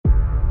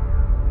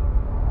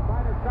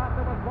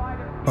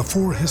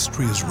Before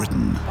history is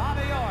written,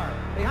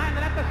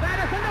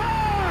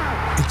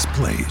 it's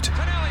played.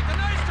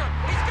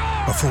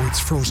 Before it's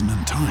frozen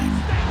in time,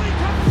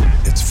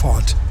 it's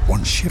fought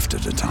one shift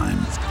at a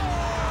time.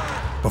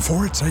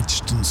 Before it's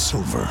etched in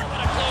silver,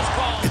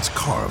 it's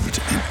carved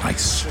in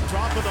ice.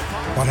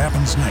 What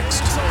happens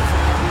next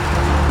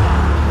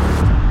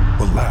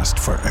will last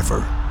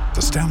forever.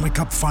 The Stanley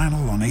Cup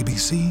Final on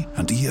ABC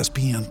and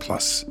ESPN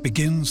Plus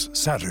begins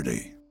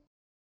Saturday.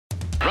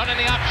 Running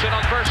the option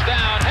on first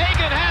down.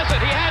 Hagan has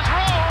it. He has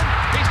room.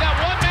 He's got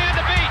one man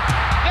to beat.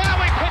 Now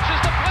he pitches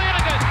to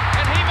Flanagan,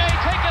 and he may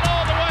take it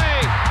all the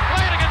way.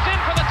 Flanagan's in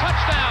for the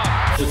touchdown.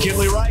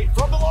 McKinley Wright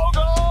from the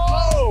logo.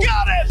 Oh,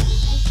 got it!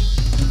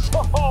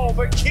 Oh,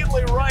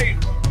 McKinley Wright.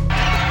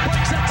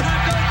 Breaks a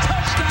tackle.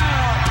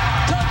 Touchdown.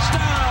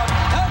 Touchdown.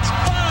 That's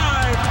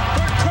 5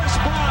 for Chris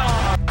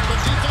Brown. The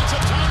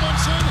defensive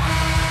Tomlinson.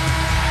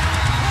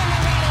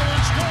 Colorado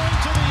is going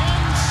to the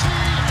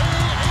NCAA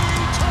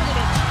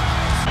tournament.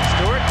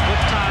 Stewart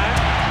with time.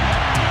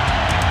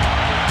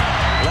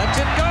 Lets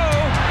it go.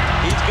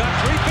 He's got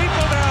 3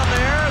 people down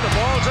there. The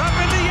ball's up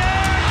in the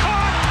air.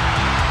 Caught.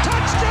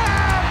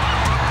 Touchdown.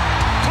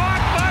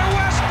 Caught by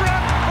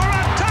Westbrook for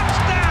a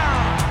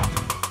touchdown.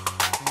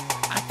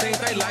 I think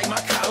they like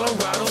my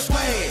Colorado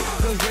swag.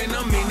 Cause when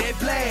I'm in that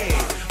play,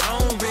 I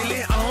don't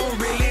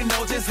really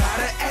know just how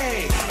to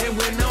act. And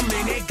when I'm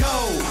in it go,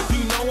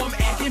 you know I'm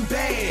acting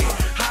bad.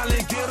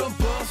 Holland get a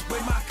bus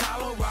with my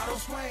Colorado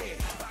swag.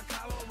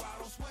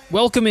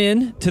 Welcome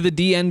in to the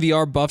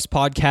DNVR Buffs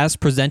podcast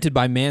presented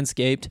by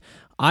Manscaped.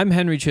 I'm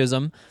Henry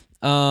Chisholm,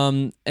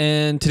 and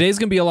today's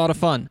going to be a lot of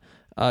fun.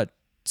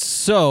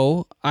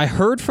 So I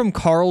heard from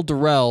Karl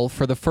Dorrell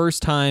for the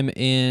first time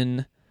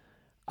in,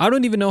 I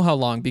don't even know how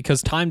long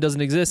because time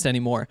doesn't exist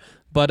anymore,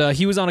 but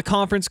he was on a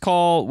conference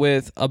call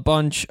with a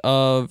bunch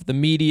of the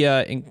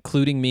media,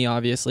 including me,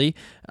 obviously,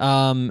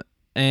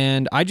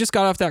 and I just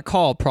got off that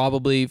call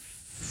probably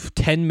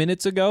 10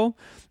 minutes ago.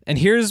 And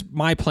here's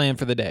my plan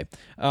for the day.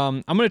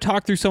 I'm going to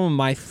talk through some of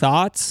my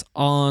thoughts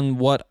on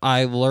what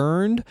I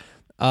learned.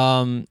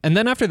 And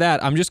then after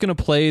that, I'm just going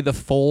to play the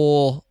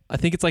full, I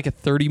think it's like a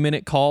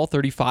 30-minute call,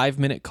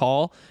 35-minute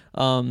call.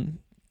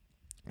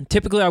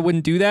 Typically, I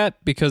wouldn't do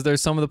that because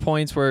there's some of the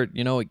points where,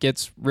 you know, it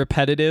gets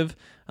repetitive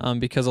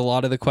because a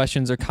lot of the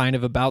questions are kind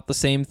of about the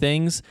same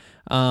things.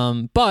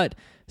 But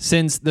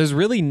since there's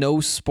really no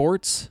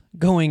sports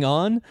going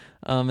on,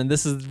 and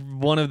this is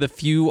one of the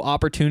few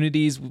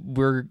opportunities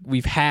where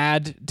we've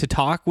had to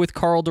talk with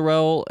Karl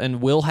Dorrell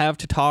and will have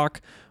to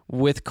talk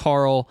with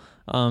Karl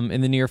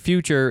in the near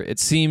future, it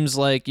seems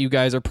like you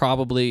guys are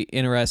probably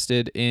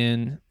interested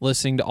in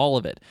listening to all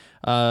of it.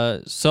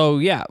 So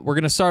yeah, we're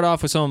going to start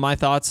off with some of my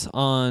thoughts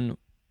on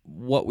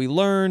what we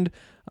learned,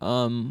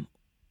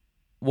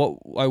 what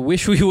I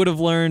wish we would have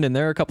learned, and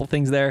there are a couple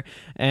things there,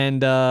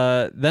 and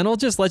then I'll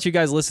just let you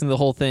guys listen to the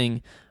whole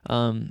thing.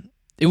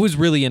 It was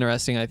really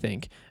interesting, I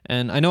think,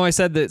 and I know I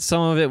said that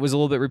some of it was a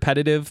little bit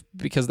repetitive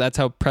because that's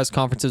how press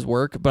conferences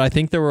work, but I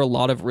think there were a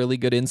lot of really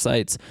good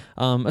insights,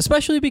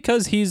 especially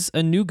because he's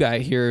a new guy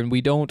here, and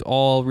we don't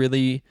all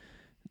really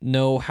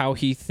know how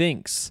he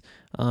thinks.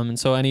 And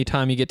so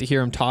anytime you get to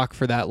hear him talk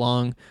for that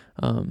long,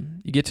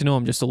 you get to know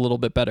him just a little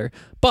bit better.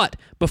 But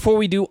before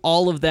we do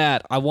all of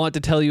that, I want to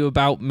tell you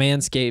about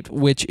Manscaped,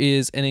 which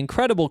is an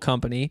incredible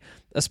company,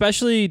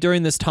 especially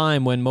during this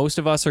time when most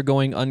of us are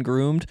going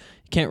ungroomed.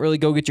 You can't really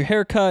go get your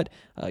hair cut,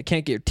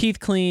 can't get your teeth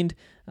cleaned.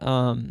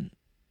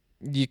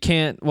 You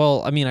can't,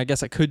 well, I mean, I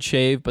guess I could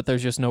shave, but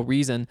there's just no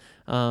reason.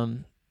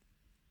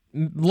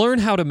 Learn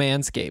how to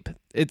manscape.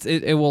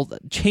 It will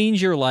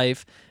change your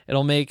life.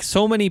 It'll make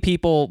so many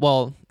people,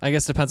 well, I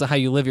guess it depends on how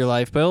you live your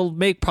life, but it'll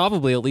make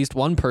probably at least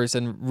one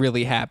person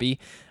really happy.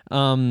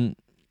 So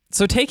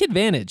take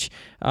advantage.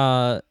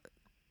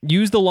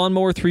 Use the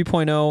Lawnmower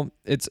 3.0.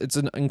 It's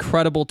an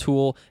incredible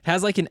tool. It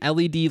has like an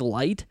LED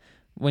light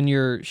when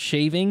you're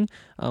shaving,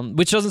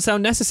 which doesn't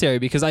sound necessary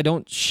because I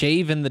don't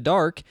shave in the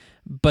dark,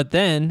 but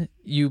then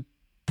you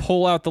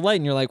pull out the light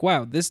and you're like,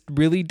 wow, this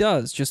really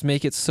does just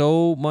make it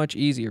so much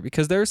easier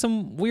because there are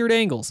some weird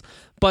angles.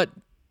 But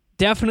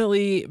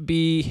definitely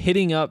be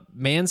hitting up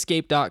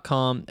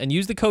manscaped.com and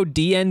use the code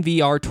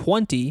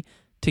DNVR20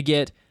 to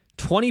get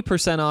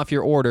 20% off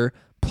your order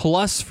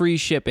plus free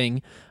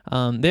shipping.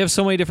 They have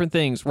so many different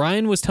things.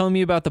 Ryan was telling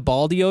me about the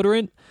ball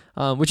deodorant,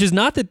 which is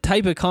not the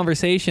type of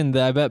conversation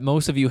that I bet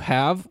most of you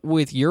have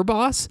with your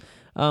boss,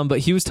 but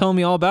he was telling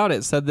me all about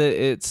it. Said that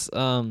it's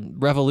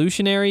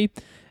revolutionary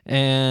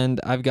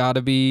and I've got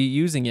to be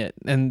using it.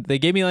 And they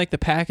gave me like the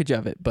package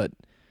of it, but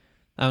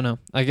I don't know.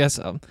 I guess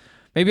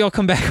maybe I'll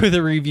come back with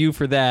a review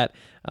for that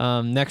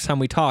next time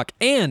we talk.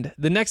 And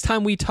the next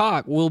time we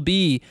talk will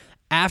be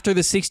after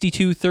the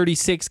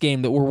 62-36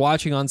 game that we're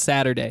watching on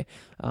Saturday.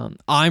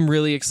 I'm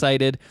really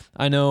excited.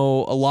 I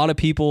know a lot of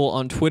people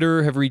on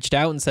Twitter have reached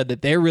out and said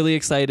that they're really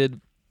excited.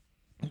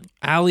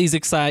 Allie's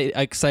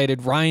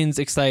excited. Ryan's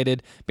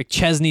excited.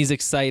 McChesney's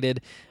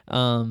excited.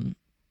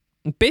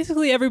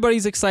 Basically,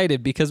 everybody's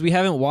excited because we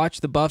haven't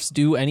watched the Buffs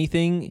do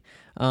anything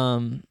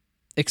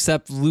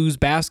except lose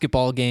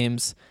basketball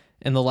games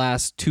in the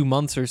last 2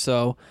 months or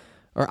so.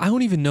 Or I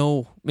don't even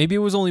know. Maybe it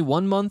was only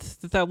 1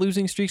 month that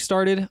losing streak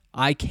started.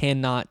 I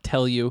cannot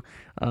tell you.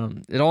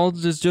 It all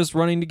is just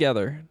running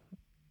together.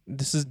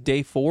 This is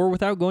day 4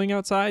 without going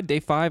outside. Day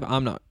 5,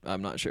 I'm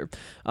not sure.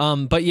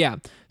 But yeah,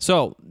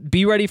 so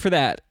be ready for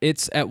that.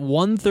 It's at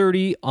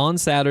 1:30 on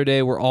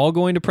Saturday. We're all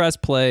going to press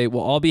play.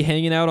 We'll all be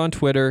hanging out on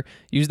Twitter.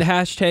 Use the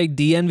hashtag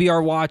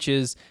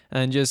DNVRWatches,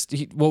 and just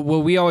what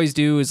we always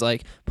do is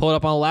like pull it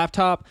up on a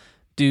laptop,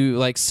 do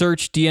like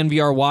search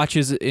DNVR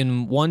watches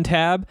in one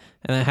tab,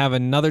 and then have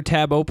another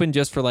tab open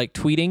just for like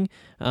tweeting.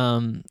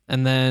 And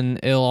then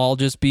it'll all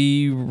just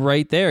be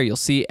right there. You'll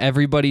see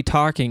everybody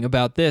talking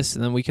about this,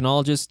 and then we can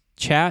all just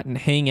chat and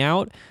hang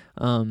out.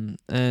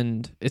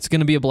 And it's going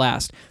to be a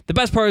blast. The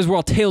best part is we're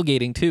all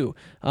tailgating too.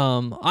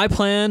 I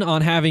plan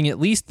on having at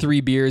least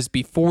 3 beers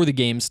before the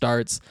game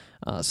starts.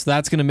 So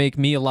that's going to make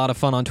me a lot of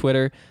fun on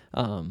Twitter.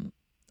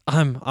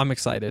 I'm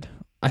excited.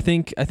 I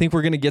think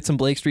we're going to get some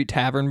Blake Street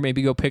Tavern,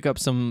 maybe go pick up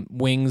some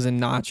wings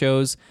and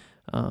nachos.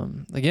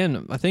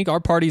 Again, I think our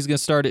party is going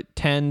to start at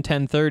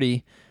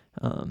 10:30,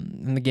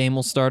 and the game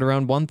will start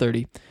around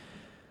 1:30.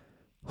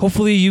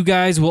 Hopefully you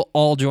guys will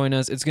all join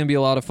us. It's going to be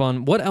a lot of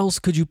fun. What else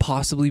could you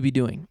possibly be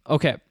doing?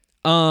 Okay.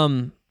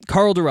 Karl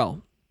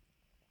Dorrell.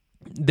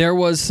 There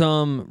was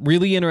some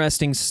really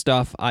interesting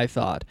stuff, I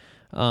thought.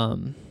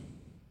 Again,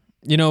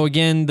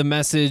 the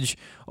message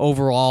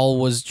overall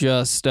was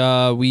just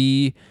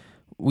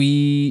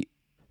we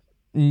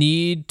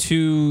need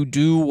to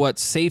do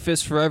what's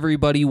safest for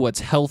everybody,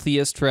 what's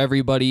healthiest for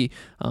everybody.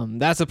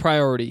 That's a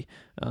priority.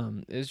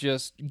 Is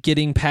just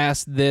getting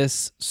past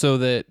this so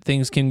that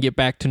things can get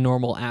back to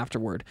normal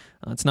afterward.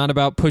 It's not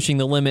about pushing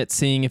the limit,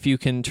 seeing if you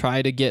can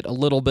try to get a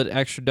little bit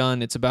extra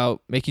done. It's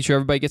about making sure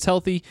everybody gets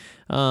healthy.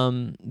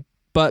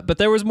 But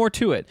there was more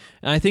to it.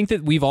 And I think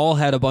that we've all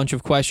had a bunch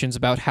of questions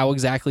about how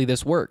exactly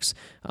this works,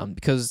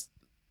 because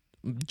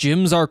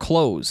gyms are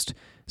closed.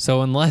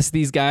 So unless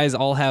these guys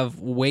all have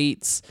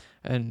weights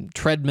and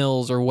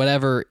treadmills or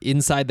whatever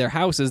inside their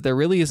houses, there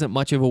really isn't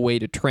much of a way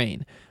to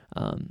train.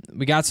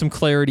 We got some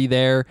clarity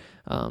there,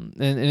 and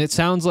it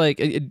sounds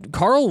like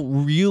Karl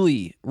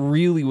really,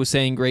 really was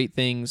saying great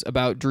things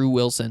about Drew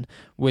Wilson,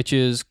 which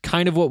is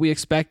kind of what we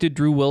expected.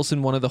 Drew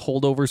Wilson, one of the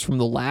holdovers from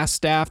the last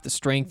staff, the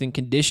strength and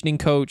conditioning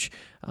coach,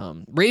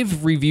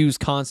 rave reviews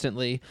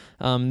constantly.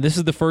 This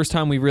is the first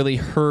time we really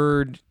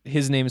heard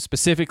his name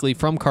specifically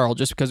from Karl,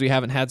 just because we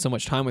haven't had so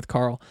much time with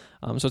Karl.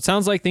 So it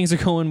sounds like things are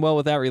going well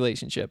with that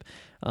relationship.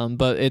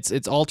 But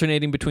it's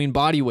alternating between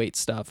body weight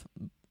stuff,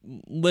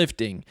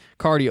 lifting,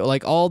 cardio,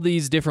 like all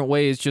these different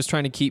ways, just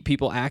trying to keep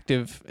people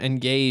active,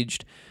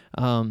 engaged.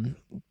 And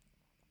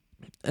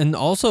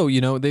also,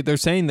 they're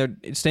saying they're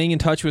staying in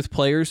touch with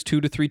players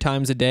 2 to 3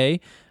 times a day,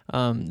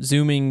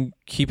 Zooming,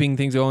 keeping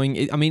things going.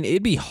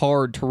 It'd be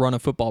hard to run a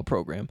football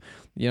program,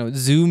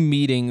 Zoom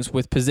meetings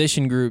with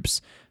position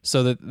groups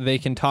so that they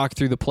can talk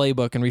through the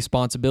playbook and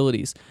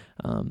responsibilities.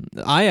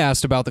 I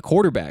asked about the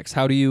quarterbacks.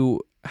 How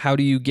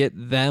do you get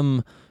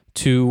them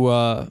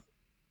to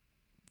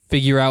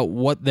figure out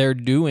what they're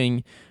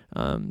doing,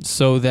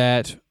 so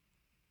that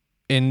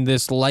in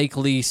this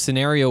likely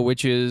scenario,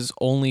 which is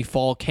only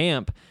fall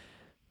camp,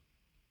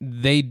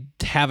 they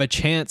have a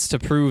chance to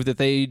prove that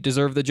they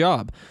deserve the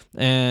job.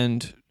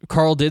 And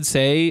Karl did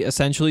say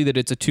essentially that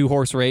it's a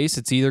 2-horse race.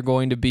 It's either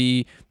going to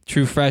be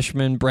true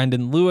freshman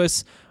Brendan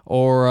Lewis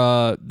or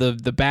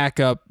the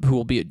backup, who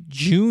will be a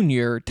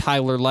junior,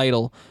 Tyler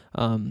Lytle.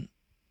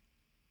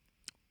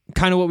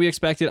 Kind of what we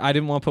expected. I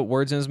didn't want to put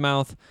words in his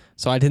mouth,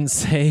 so I didn't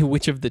say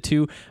which of the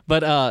two.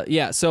 But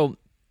so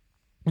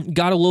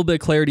got a little bit of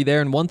clarity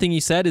there. And one thing he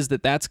said is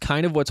that that's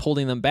kind of what's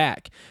holding them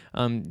back.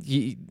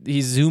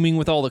 He's Zooming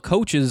with all the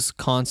coaches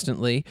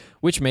constantly,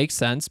 which makes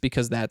sense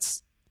because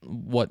that's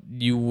what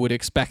you would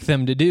expect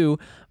them to do.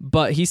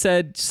 But he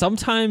said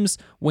sometimes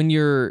when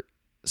you're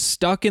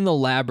stuck in the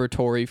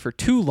laboratory for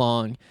too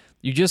long,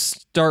 you just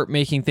start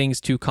making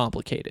things too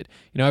complicated.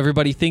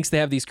 Everybody thinks they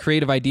have these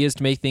creative ideas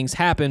to make things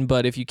happen,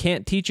 but if you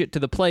can't teach it to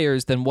the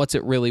players, then what's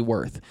it really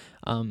worth?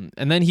 And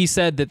then he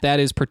said that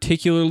is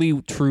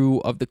particularly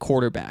true of the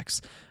quarterbacks.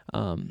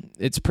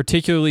 It's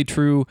particularly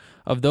true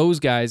of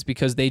those guys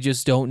because they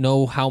just don't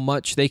know how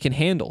much they can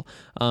handle.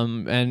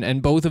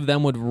 And both of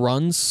them would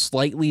run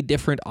slightly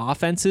different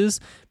offenses.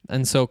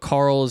 And so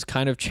Karl is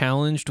kind of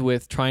challenged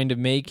with trying to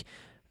make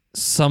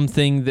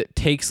something that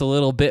takes a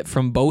little bit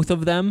from both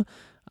of them,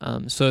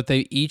 so that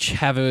they each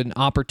have an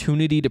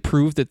opportunity to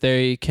prove that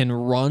they can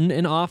run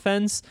an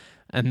offense,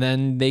 and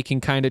then they can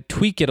kind of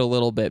tweak it a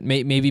little bit,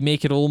 maybe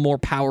make it a little more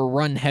power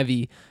run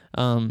heavy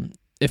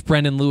if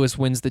Brendan Lewis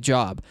wins the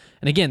job.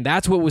 And again,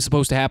 that's what was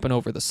supposed to happen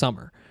over the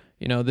summer.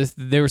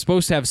 They were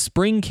supposed to have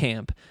spring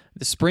camp,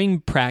 the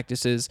spring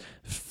practices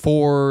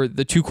for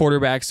the 2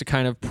 quarterbacks to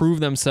kind of prove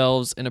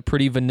themselves in a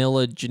pretty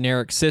vanilla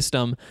generic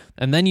system.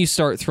 And then you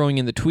start throwing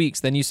in the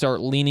tweaks. Then you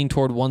start leaning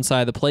toward one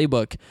side of the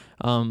playbook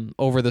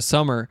over the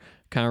summer,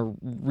 kind of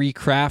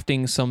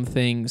recrafting some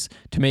things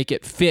to make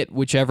it fit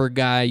whichever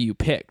guy you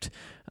picked.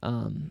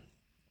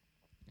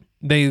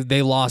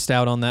 they lost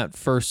out on that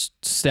first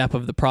step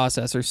of the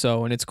process or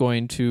so, and it's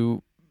going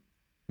to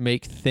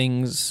make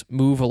things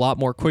move a lot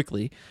more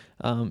quickly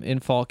in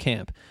fall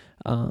camp.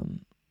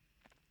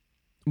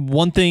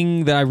 One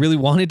thing that I really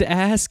wanted to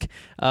ask,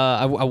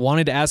 I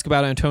wanted to ask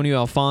about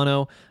Antonio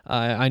Alfano.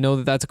 I know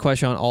that that's a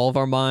question on all of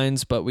our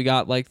minds, but we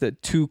got like the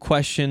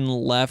 2-question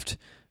left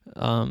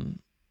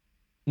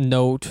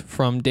note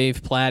from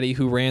Dave Platty,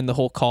 who ran the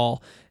whole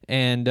call,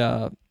 and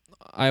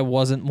I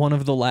wasn't one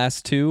of the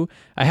last two.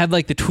 I had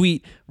like the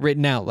tweet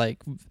written out,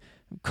 like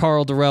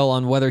Karl Dorrell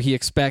on whether he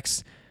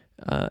expects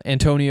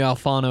Antonio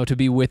Alfano to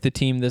be with the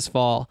team this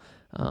fall.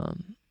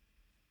 And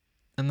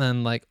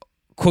then like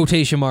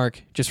quotation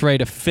mark, just ready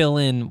to fill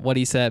in what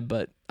he said,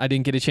 but I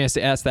didn't get a chance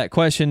to ask that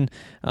question.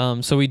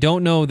 So we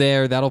don't know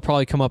there. That'll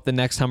probably come up the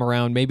next time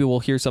around. Maybe we'll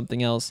hear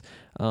something else.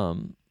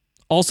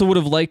 Also would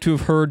have liked to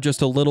have heard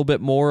just a little bit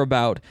more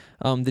about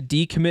the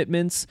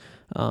decommitments.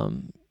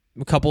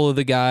 A couple of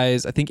the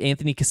guys, I think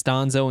Anthony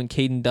Costanzo and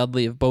Caden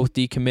Dudley have both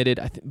decommitted.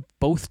 I think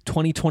both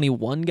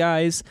 2021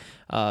 guys.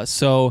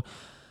 So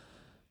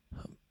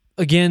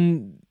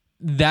again,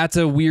 that's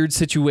a weird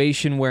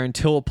situation where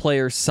until a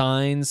player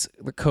signs,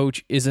 the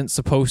coach isn't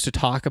supposed to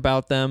talk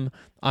about them.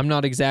 I'm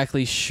not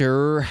exactly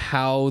sure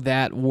how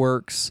that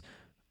works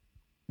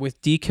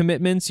with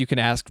decommitments. You can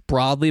ask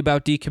broadly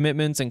about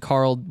decommitments, and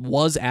Karl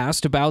was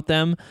asked about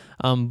them,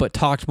 but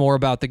talked more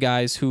about the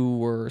guys who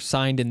were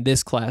signed in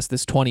this class,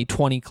 this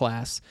 2020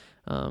 class.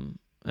 And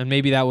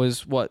maybe that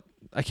was what,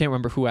 I can't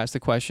remember who asked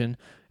the question,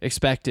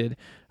 expected.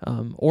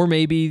 Or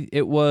maybe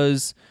it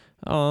was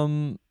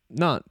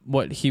not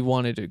what he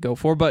wanted to go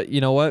for, but you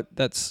know what?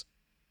 That's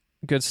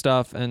good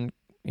stuff. And,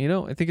 you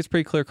know, I think it's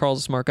pretty clear Karl's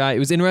a smart guy. It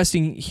was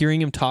interesting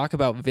hearing him talk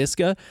about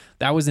Visca.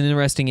 That was an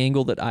interesting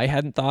angle that I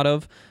hadn't thought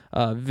of.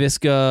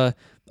 Visca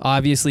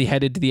obviously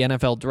headed to the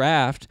NFL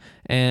draft,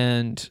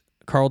 and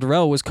Karl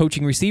Dorrell was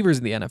coaching receivers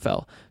in the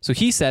NFL. So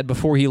he said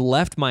before he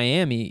left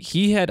Miami,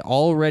 he had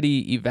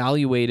already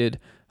evaluated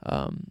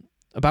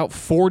about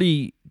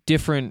 40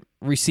 different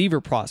receiver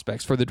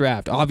prospects for the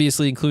draft,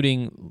 obviously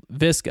including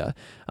Visca.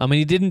 And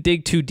he didn't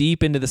dig too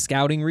deep into the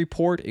scouting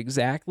report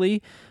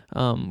exactly,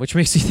 which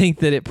makes me think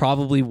that it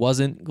probably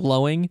wasn't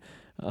glowing.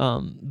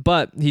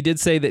 But he did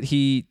say that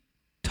he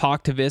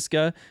talked to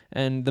Visca,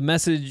 and the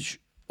message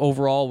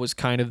overall was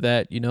kind of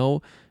that, you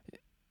know,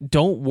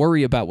 don't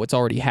worry about what's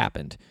already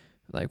happened.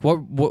 Like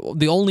what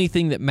the only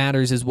thing that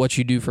matters is what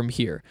you do from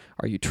here.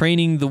 Are you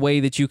training the way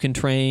that you can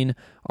train?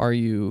 Are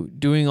you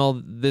doing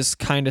all this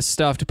kind of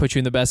stuff to put you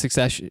in the best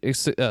position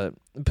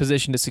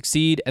to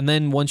succeed? And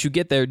then once you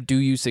get there, do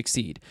you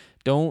succeed?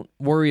 Don't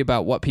worry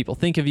about what people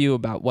think of you,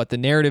 about what the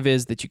narrative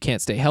is that you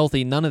can't stay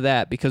healthy. None of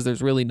that, because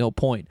there's really no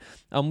point,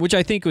 which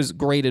I think was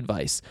great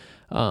advice.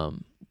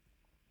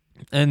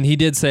 And he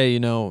did say, you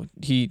know,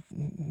 he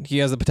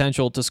has the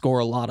potential to score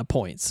a lot of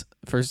points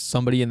for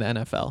somebody in the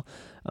NFL.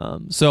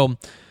 So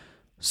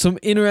some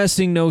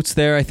interesting notes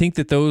there. I think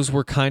that those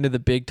were kind of the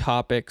big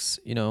topics.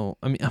 You know,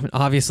 I mean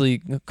obviously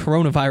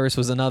coronavirus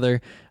was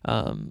another.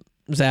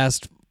 Was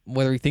asked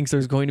whether he thinks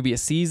there's going to be a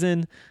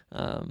season.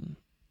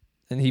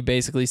 And he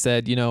basically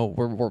said, you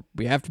know,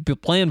 we have to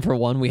plan for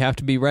one. We have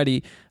to be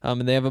ready.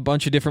 And they have a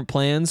bunch of different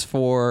plans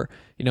for,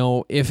 you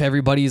know, if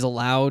everybody's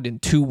allowed in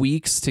 2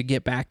 weeks to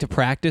get back to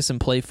practice and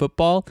play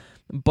football,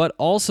 but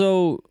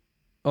also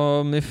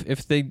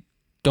if they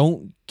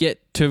don't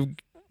get to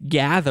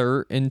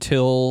gather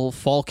until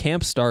fall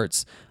camp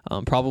starts,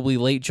 probably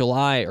late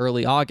July,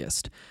 early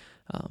August.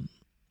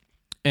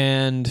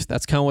 And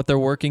that's kind of what they're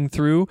working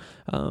through.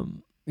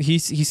 He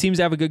seems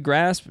to have a good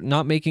grasp,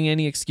 not making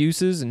any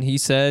excuses, and he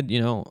said, you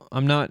know,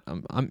 I'm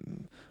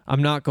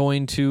not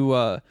going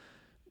to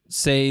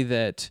say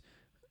that.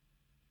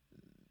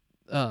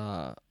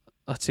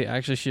 Let's see.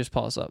 Actually, she just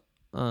paused up.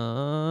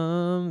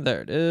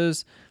 There it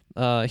is.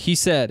 He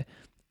said,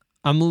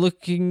 I'm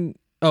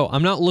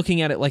not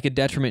looking at it like a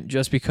detriment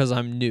just because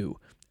I'm new.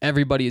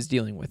 Everybody is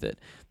dealing with it.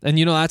 And,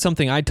 you know, that's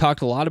something I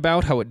talked a lot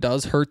about, how it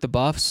does hurt the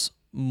Buffs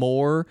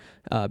more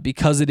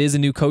because it is a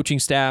new coaching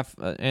staff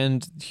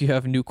and you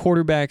have new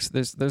quarterbacks.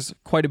 There's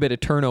quite a bit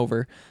of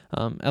turnover,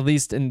 at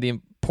least in the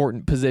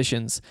important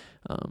positions.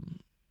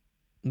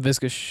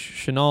 Visca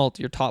Chenault,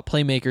 your top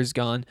playmaker's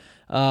gone.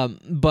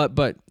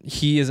 But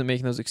he isn't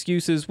making those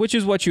excuses, which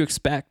is what you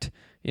expect.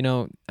 You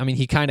know, I mean,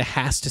 he kind of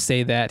has to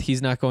say that.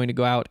 He's not going to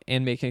go out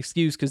and make an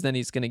excuse because then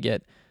he's going to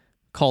get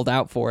called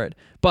out for it.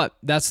 But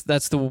that's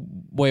the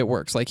way it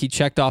works. Like, he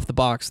checked off the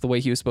box the way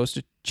he was supposed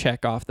to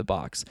check off the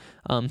box.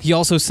 He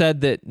also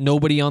said that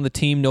nobody on the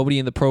team, nobody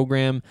in the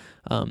program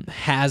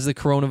has the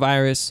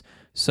coronavirus.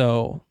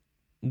 So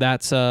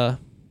that's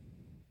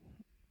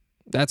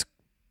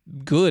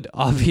good,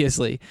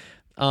 obviously.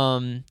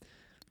 I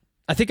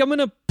think I'm going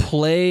to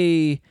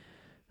play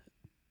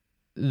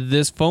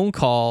this phone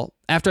call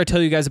after I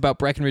tell you guys about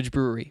Breckenridge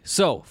Brewery.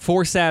 So,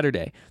 for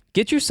Saturday,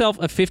 get yourself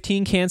a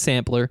 15-can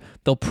sampler.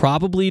 They'll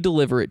probably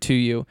deliver it to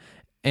you,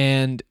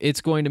 and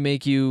it's going to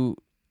make you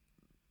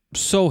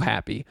so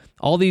happy.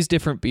 All these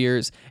different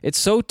beers. It's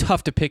so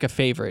tough to pick a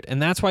favorite,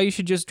 and that's why you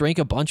should just drink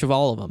a bunch of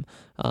all of them.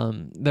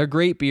 They're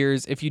great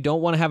beers. If you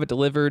don't want to have it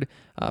delivered,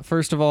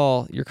 first of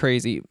all, you're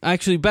crazy.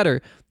 Actually,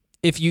 better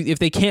if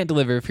they can't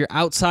deliver, if you're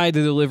outside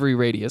the delivery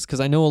radius, because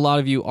I know a lot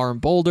of you are in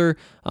Boulder.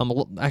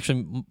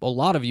 Actually, a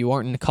lot of you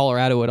aren't in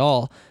Colorado at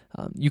all.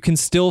 You can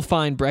still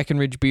find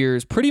Breckenridge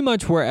beers pretty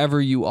much wherever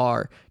you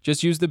are.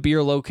 Just use the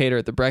beer locator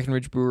at the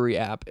Breckenridge Brewery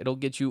app. It'll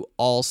get you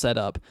all set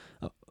up.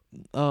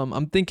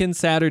 I'm thinking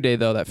Saturday,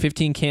 though, that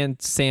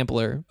 15-can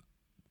sampler,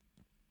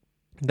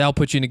 that'll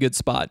put you in a good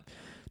spot.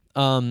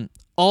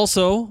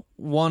 Also,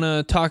 want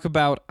to talk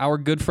about our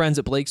good friends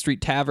at Blake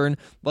Street Tavern.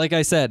 Like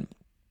I said,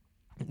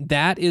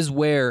 that is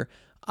where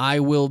I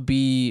will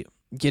be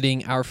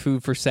getting our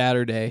food for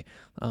Saturday,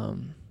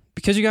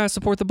 because you got to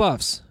support the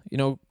Buffs. You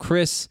know,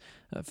 Chris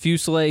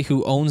Fuselier,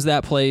 who owns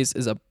that place,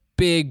 is a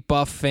big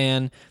Buff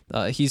fan.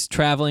 He's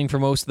traveling for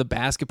most of the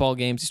basketball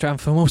games. He's traveling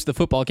for most of the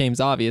football games,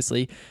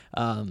 obviously.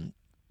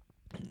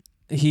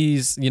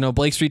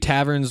 Blake Street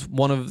Tavern's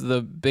one of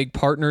the big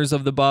partners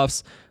of the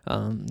Buffs.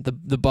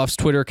 The Buffs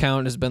Twitter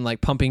account has been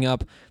like pumping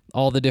up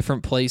all the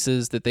different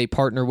places that they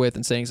partner with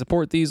and saying,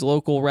 support these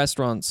local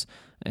restaurants.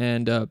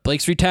 And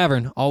Blake Street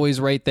Tavern, always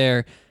right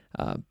there.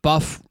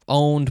 Buff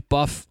owned,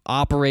 Buff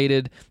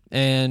operated,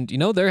 and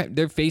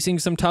they're facing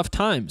some tough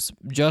times,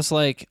 just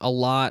like a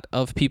lot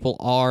of people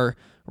are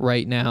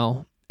right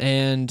now.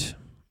 And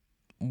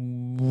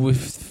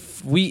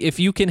if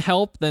you can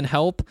help, then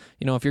help.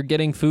 If you're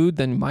getting food,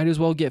 then might as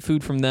well get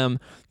food from them,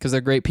 because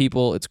they're great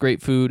people. It's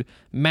great food,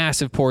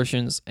 massive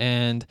portions,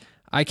 and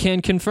I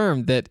can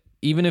confirm that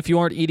even if you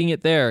aren't eating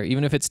it there,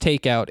 even if it's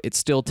takeout, it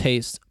still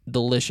tastes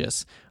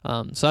delicious.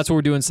 So that's what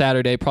we're doing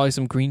Saturday. Probably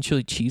some green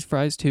chili cheese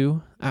fries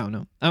too. I don't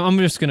know. I'm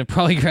just going to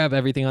probably grab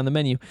everything on the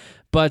menu.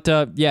 But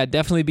yeah,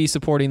 definitely be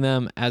supporting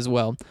them as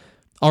well.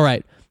 All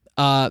right.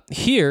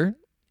 Here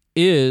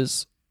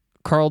is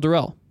Karl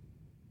Dorrell.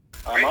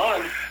 I'm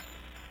on.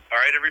 All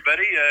right,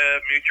 everybody,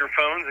 mute your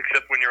phones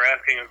except when you're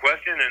asking a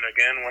question. And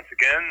again, once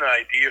again,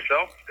 ID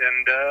yourself.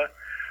 And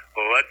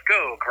let's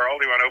go. Karl,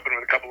 do you want to open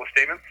with a couple of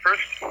statements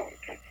first?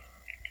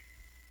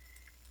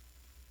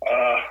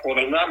 Well,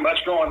 there's not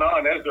much going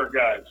on, is there,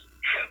 guys?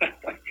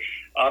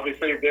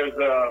 Obviously, there's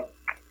the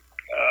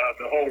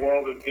whole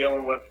world is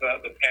dealing with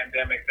the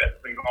pandemic that's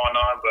been going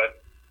on.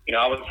 But,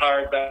 I was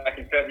hired back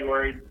in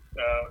February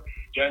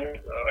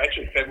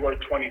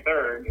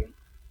 23rd, and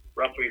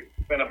roughly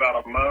spent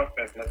about a month,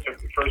 and it took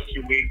the first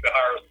 2 weeks to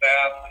hire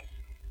staff.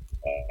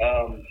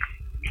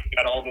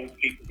 Got all those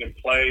pieces in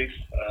place,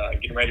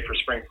 getting ready for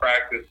spring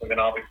practice, and then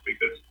obviously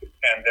this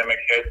pandemic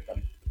hits,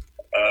 and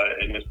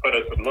it's put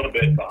us a little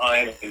bit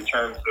behind in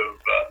terms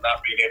of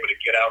not being able to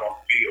get out on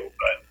the field.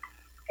 But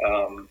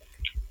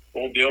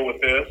we'll deal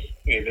with this.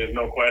 There's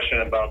no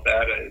question about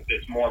that.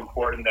 It's more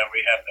important that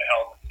we have the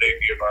health and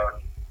safety of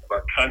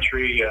our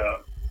country.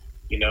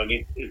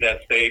 Is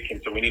at stake, and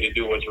so we need to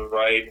do what's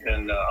right.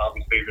 And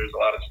obviously, there's a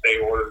lot of stay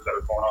orders that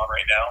are going on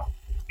right now,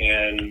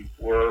 and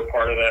we're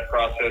part of that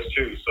process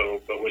too.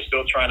 But we're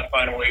still trying to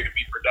find a way to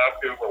be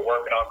productive. We're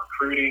working on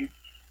recruiting.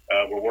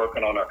 We're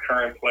working on our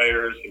current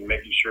players and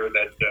making sure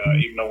that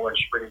even though we're in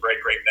spring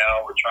break right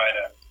now, we're trying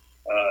to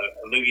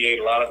alleviate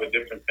a lot of the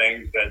different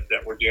things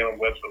that we're dealing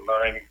with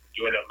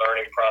doing a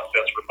learning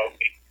process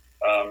remotely.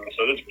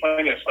 So there's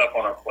plenty of stuff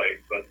on our plate,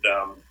 but.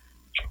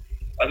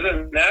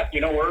 Other than that,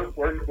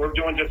 we're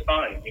doing just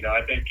fine.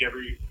 I think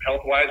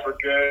health-wise we're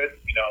good.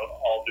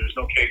 There's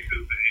no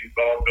cases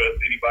involved with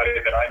anybody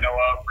that I know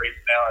of right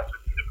now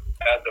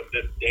as of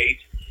this date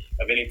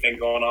of anything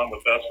going on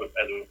with us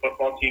as a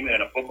football team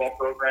and a football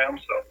program.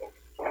 So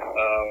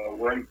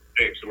we're in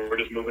shape. So we're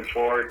just moving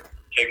forward,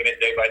 taking it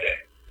day by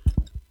day.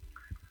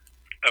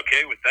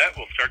 Okay, with that,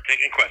 we'll start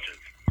taking questions.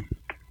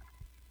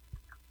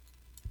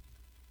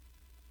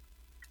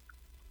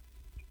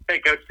 Hey,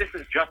 Coach, this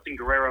is Justin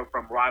Guerrero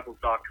from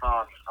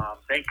Rivals.com.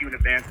 Thank you in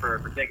advance for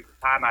taking some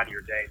time out of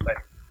your day. But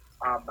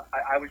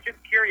I was just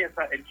curious,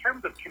 in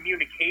terms of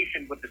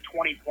communication with the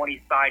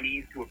 2020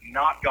 signees who have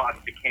not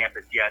gotten to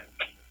campus yet,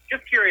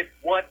 just curious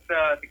what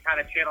the kind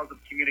of channels of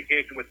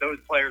communication with those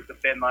players have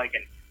been like,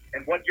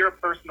 and what your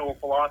personal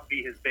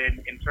philosophy has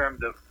been in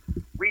terms of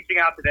reaching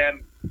out to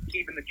them,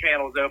 keeping the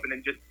channels open,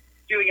 and just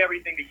doing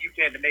everything that you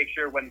can to make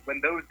sure when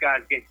those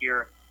guys get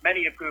here,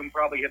 many of whom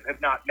probably have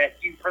not met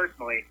you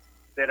personally,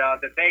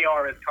 that they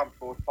are as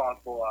comfortable as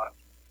possible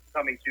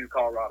coming to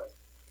Colorado.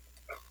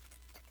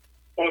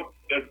 Well,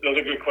 those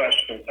are good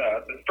questions.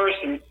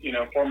 First and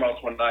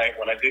foremost, when I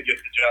did get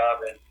the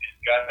job and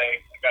got a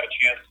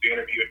chance to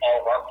interview all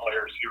of our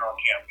players here on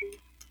campus,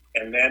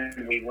 and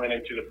then we went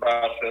into the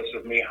process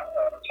of me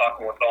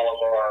talking with all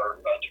of our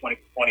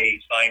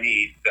 2020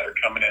 signees that are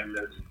coming in.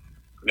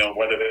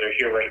 Whether they're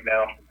here right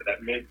now,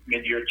 that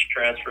mid-year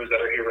transfers that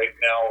are here right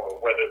now,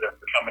 or whether they're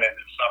coming in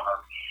this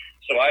summer.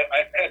 So I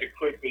had to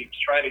quickly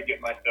try to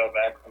get myself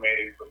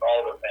acclimated with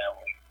all their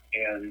family.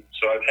 And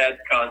so I've had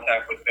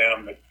contact with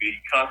them. The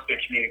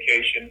constant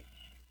communication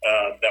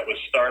that was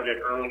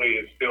started early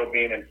is still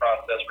being in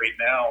process right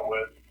now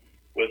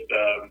with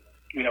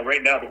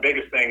right now the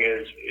biggest thing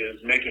is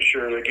making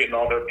sure they're getting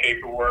all their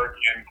paperwork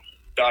and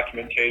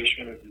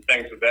documentation and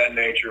things of that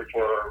nature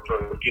for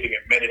getting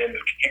admitted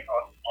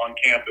on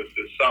campus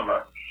this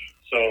summer.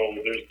 So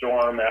there's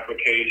dorm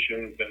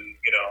applications and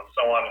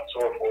so on and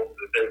so forth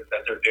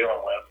that they're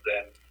dealing with.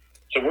 And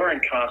so we're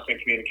in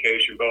constant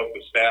communication, both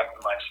with staff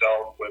and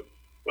myself, with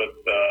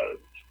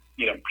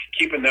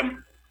keeping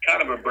them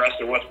kind of abreast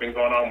of what's been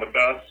going on with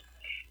us.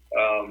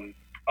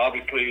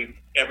 Obviously,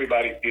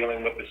 everybody's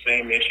dealing with the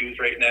same issues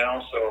right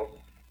now, so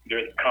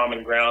there's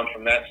common ground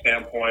from that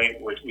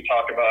standpoint. We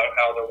talk about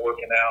how they're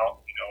working out.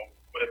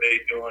 What are they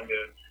doing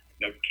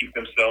to keep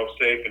themselves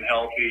safe and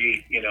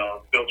healthy?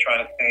 Still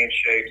trying to stay in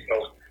shape.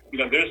 So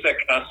there's that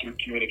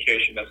constant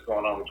communication that's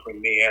going on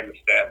between me and the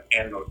staff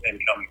and those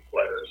incoming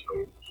players.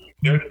 So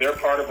they're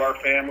part of our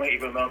family,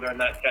 even though they're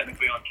not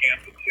technically on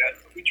campus yet.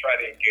 We try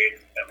to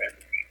engage with them every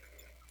week.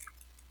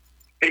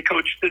 Hey,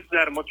 Coach, this is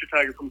Adam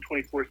Tiger from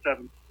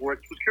 24/7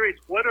 Sports. Was curious,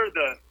 what are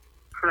the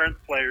current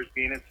players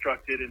being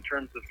instructed in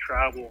terms of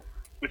travel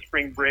with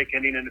spring break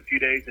ending in a few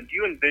days? And do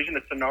you envision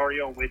a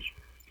scenario in which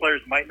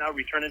players might not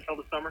return until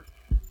the summer?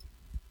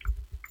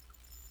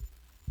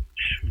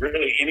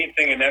 Really,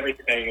 anything and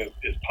everything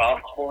is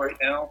possible right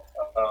now.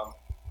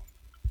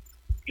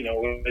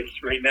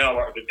 It's right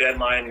now the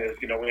deadline is,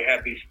 we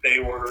have these stay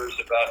orders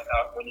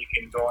about when you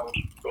can go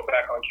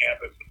back on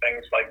campus and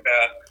things like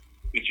that.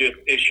 We just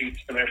issued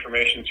some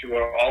information to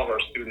all of our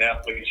student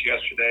athletes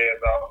yesterday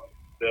about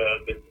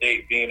the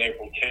date being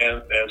April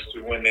 10th as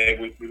to when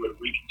we would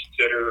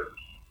reconsider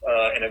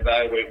and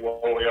evaluate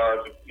where we are,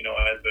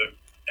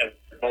 as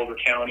Boulder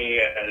County,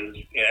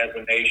 as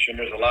a nation.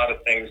 There's a lot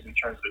of things in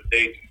terms of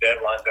dates and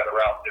deadlines that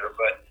are out there.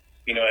 But,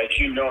 as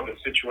the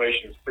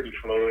situation is pretty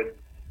fluid.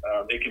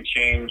 It can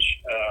change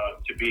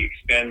to be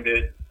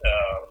extended.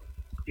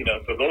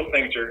 So those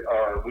things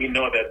are we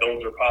know that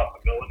those are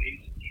possibilities.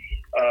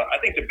 I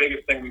think the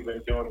biggest thing we've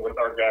been doing with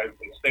our guys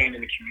is staying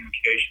in the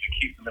communication and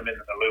keeping them in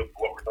the loop of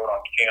what we're doing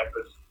on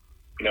campus,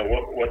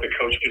 what the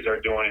coaches are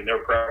doing in their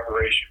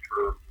preparation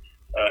for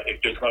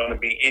if there's going to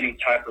be any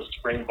type of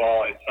spring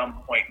ball at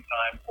some point in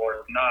time, or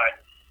if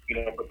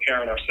not,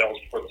 preparing ourselves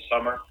for the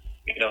summer,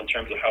 in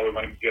terms of how we're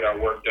going to get our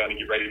work done and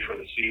get ready for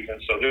the season.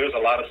 So there's a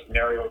lot of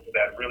scenarios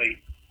that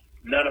really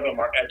none of them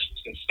are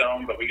etched in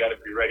stone, but we got to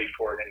be ready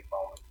for it any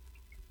moment.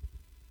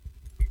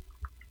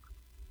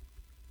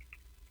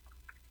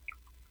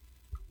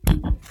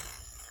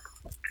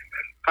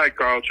 Hi,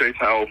 Karl. Chase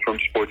Howell from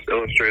Sports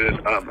Illustrated.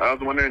 I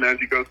was wondering, as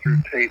you go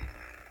through tape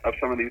of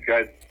some of these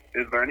guys,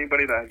 is there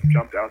anybody that has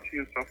jumped out to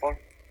you so far?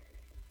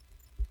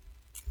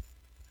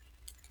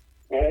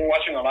 Well, we're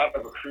watching a lot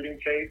of recruiting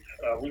tape.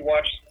 We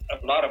watched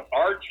a lot of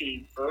our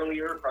team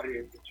earlier, probably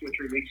 2 or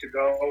 3 weeks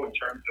ago, in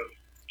terms of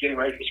getting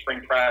ready for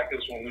spring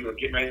practice when we were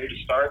getting ready to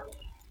start.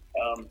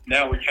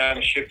 Now we kind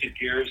of shifted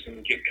gears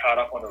and get caught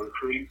up on the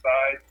recruiting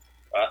side.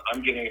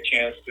 I'm getting a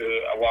chance to.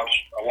 I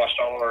watched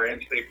all of our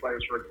in-state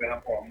players, for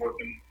example. I'm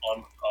working on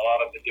a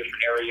lot of the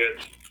different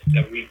areas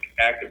that we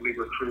actively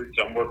recruit.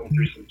 So I'm working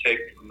through some tape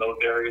from those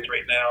areas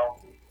right now.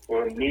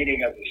 We're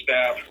meeting as a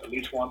staff at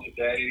least once a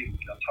day,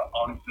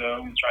 on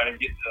Zoom, trying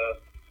to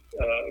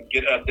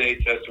get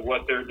updates as to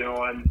what they're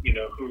doing.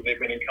 Who they've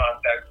been in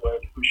contact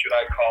with, who should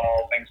I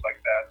call, things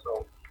like that.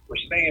 So we're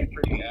staying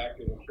pretty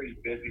active and pretty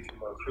busy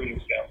from a recruiting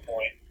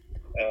standpoint.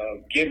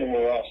 Given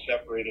we're all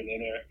separated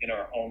in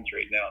our homes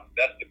right now,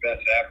 that's the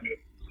best avenue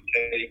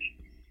to take.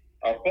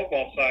 Our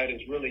football side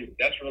is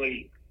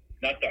really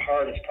not the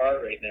hardest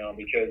part right now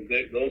because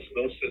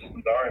those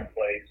systems are in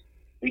place.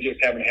 We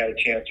just haven't had a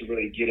chance to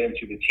really get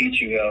into the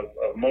teaching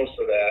of most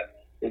of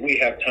that, but we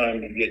have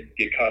time to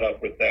get caught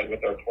up with that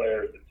with our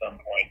players at some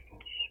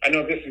point. I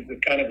know this is the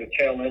kind of the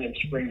tail end of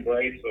spring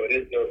break, so it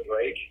is their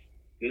break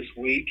this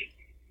week.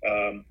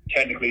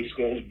 Technically,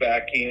 school's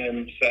back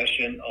in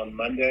session on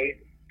Monday.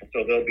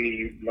 So they'll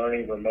be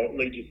learning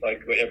remotely, just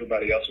like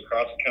everybody else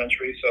across the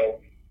country. So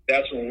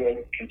that's when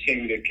we'll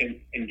continue to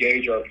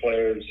engage our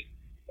players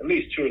at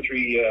least two or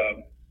three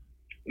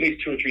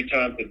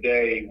times a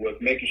day with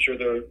making sure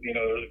they're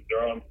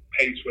on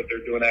pace what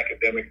they're doing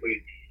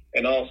academically,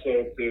 and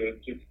also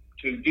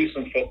to do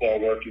some football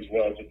work as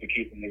well, just to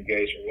keep them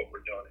engaged in what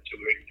we're doing until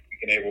we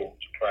can able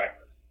to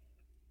practice.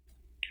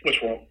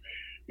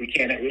 We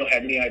don't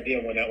have any idea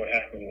when that would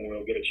happen, when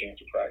we'll get a chance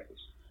to practice.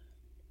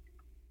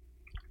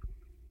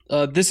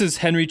 This is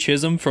Henry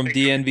Chisholm from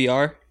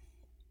DNVR.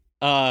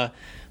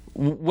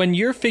 When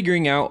you're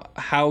figuring out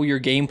how your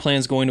game plan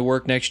is going to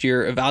work next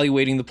year,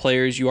 evaluating the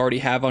players you already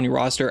have on your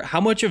roster, how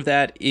much of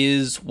that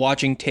is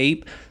watching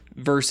tape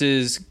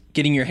versus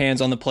getting your hands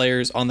on the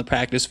players on the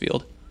practice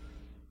field?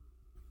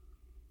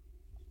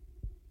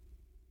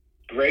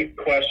 Great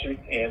question,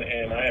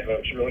 and I have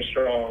a really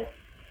strong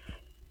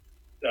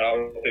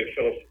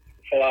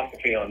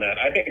philosophy on that.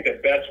 I think the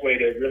best way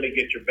to really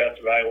get your best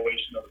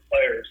evaluation of the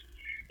players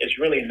is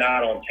really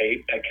not on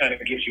tape. That kind of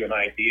gives you an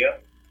idea,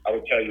 I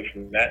would tell you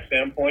from that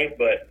standpoint.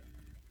 But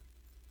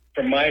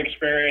from my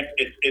experience,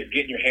 it's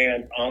getting your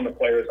hands on the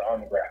players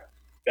on the ground.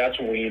 That's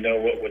when you know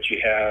what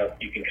you have.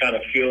 You can kind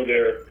of feel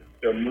their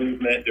their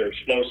movement, their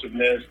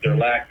explosiveness, their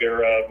lack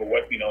thereof, or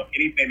what,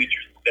 anything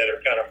that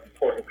are kind of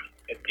important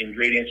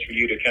ingredients for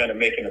you to kind of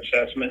make an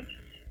assessment.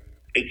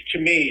 To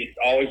me, it's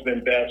always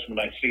been best when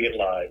I see it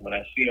live, when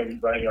I see them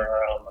running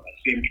around, when I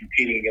see them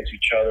competing against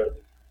each other.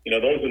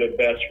 Those are the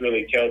best,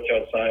 really,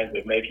 telltale signs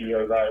of making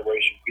your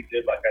evaluation. We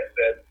did, like I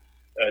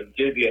said,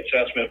 did the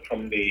assessment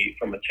from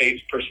a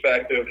tapes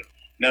perspective.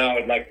 Now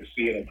I'd like to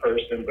see it in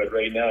person, but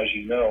right now, as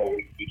you know,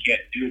 we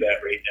can't do that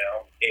right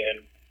now.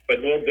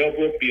 But there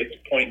will be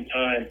a point in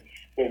time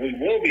where we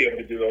will be able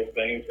to do those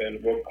things,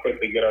 and we'll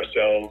quickly get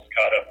ourselves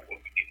caught up with what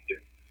we need to do.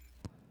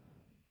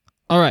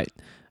 All right.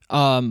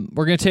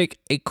 We're going to take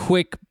a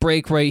quick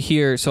break right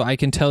here so I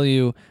can tell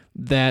you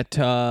that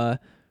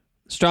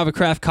Strava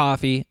Craft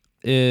Coffee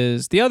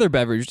is the other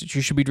beverage that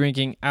you should be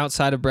drinking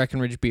outside of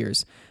Breckenridge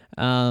Beers.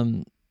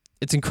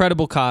 It's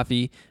incredible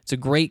coffee. It's a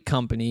great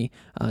company.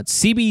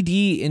 It's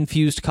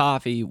CBD-infused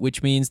coffee,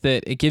 which means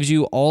that it gives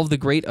you all of the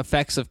great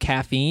effects of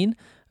caffeine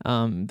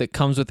that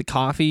comes with the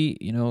coffee,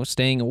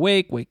 staying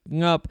awake,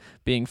 waking up,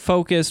 being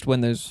focused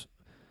when there's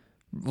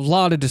a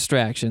lot of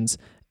distractions.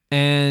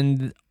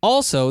 And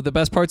also the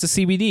best parts of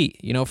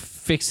CBD,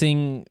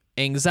 fixing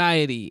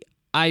anxiety,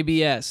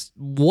 IBS,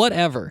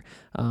 whatever.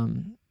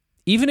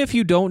 Even if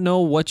you don't know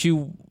what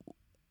you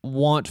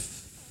want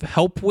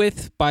help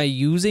with by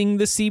using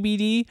the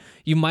CBD,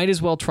 you might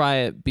as well try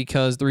it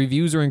because the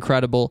reviews are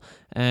incredible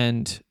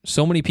and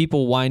so many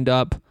people wind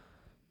up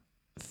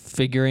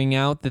figuring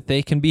out that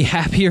they can be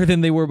happier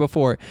than they were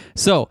before.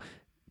 So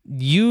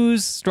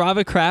use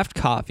Strava Craft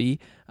Coffee.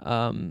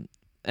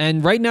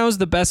 And right now is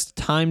the best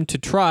time to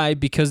try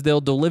because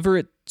they'll deliver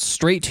it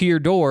straight to your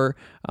door,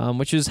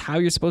 which is how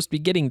you're supposed to be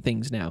getting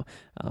things now.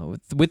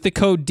 With the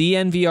code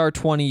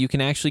DNVR20, you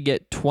can actually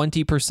get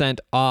 20%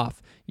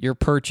 off your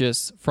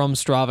purchase from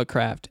Strava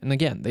Craft. And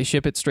again, they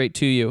ship it straight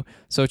to you.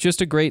 So it's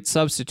just a great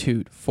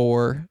substitute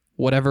for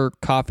whatever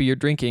coffee you're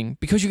drinking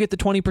because you get the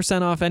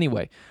 20% off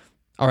anyway.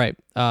 All right,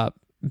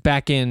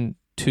 back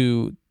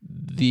into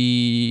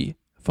the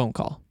phone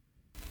call.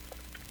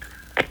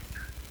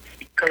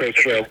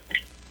 Coach,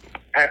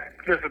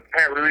 this is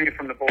Pat Rooney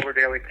from the Boulder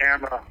Daily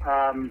Camera.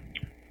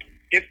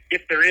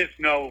 If there is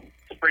no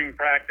spring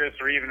practice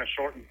or even a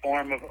shortened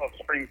form of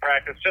spring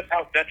practice, just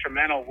how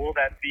detrimental will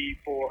that be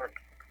for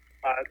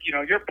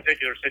your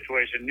particular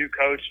situation, new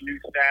coach, new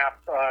staff,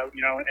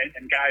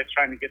 and guys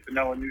trying to get to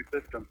know a new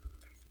system?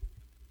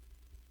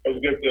 That's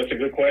a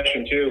good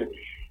question, too.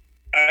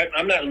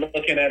 I'm not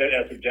looking at it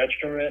as a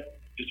detriment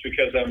just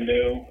because I'm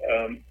new.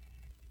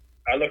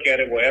 I look at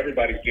it where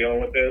everybody's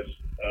dealing with this.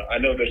 I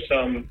know there's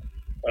some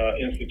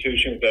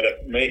institutions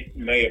that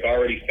may have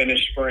already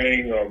finished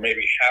spring or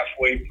maybe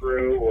halfway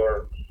through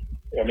or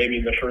maybe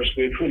in the first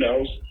week, who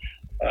knows.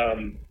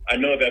 I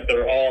know that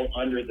they're all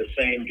under the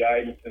same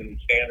guidance and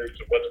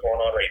standards of what's going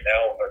on right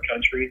now in our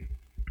country.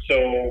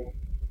 So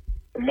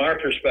from our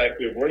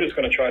perspective, we're just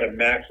going to try to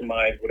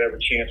maximize whatever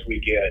chance we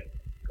get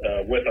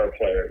with our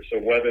players. So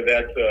whether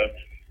that's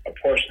a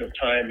portion of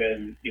time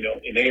in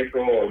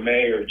April or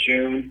May or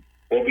June,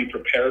 we'll be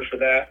prepared for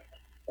that.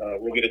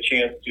 We'll get a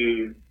chance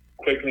to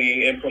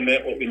quickly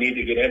implement what we need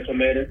to get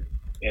implemented,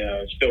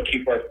 still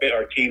keep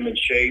our team in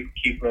shape,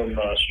 keep them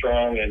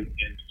strong and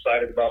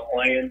excited about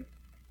playing.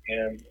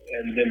 And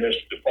then there's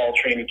the fall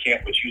training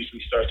camp, which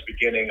usually starts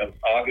beginning of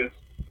August.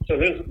 So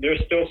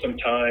there's still some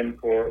time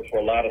for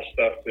a lot of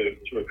stuff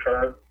to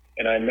occur.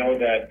 And I know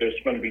that there's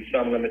going to be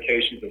some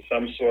limitations of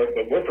some sort,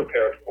 but we're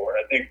prepared for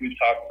it. I think we've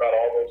talked about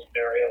all those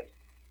scenarios.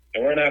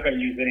 And we're not going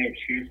to use any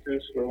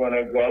excuses. We're going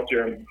to go out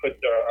there and put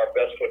our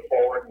best foot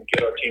forward and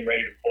get our team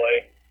ready to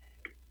play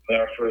in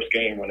our first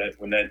game when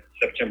that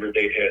September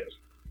date hits.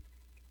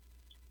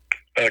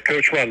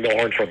 Coach Ron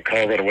Milhorn from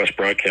Colorado West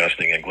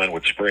Broadcasting in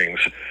Glenwood Springs.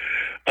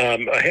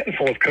 A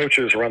handful of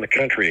coaches around the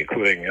country,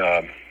 including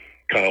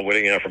Kyle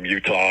Whittingham from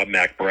Utah,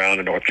 Mac Brown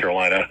in North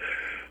Carolina,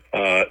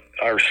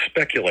 are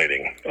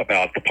speculating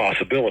about the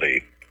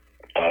possibility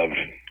of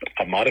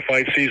a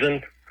modified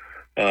season,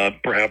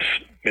 perhaps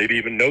maybe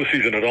even no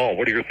season at all.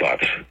 What are your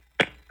thoughts?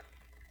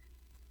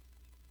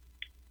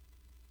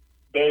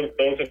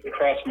 Those have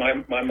crossed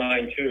my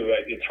mind too.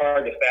 It's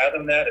hard to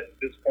fathom that at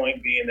this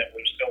point, being that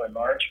we're still in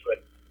March.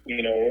 But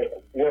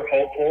we're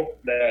hopeful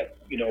that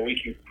we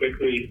can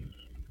quickly,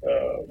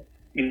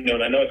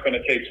 and I know it's going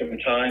to take some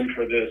time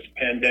for this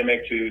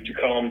pandemic to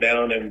calm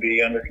down and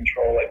be under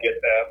control. I get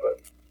that,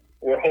 but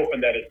we're hoping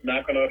that it's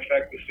not going to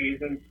affect the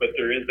season. But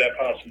there is that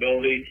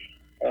possibility.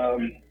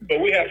 But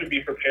we have to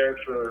be prepared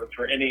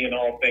for any and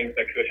all things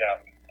that could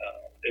happen.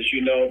 As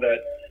you know, that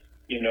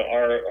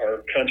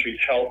our country's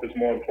health is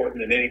more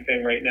important than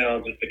anything right now,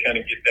 just to kind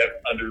of get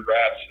that under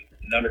wraps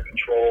and under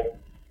control.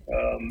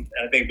 And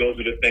I think those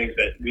are the things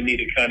that we need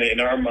to kind of, in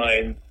our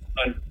mind,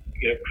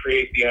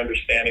 create the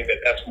understanding that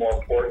that's more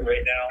important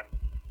right now.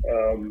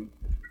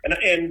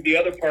 And the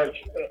other parts,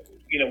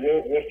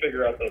 we'll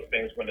figure out those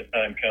things when the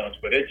time comes.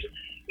 But it's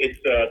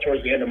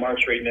towards the end of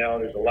March right now.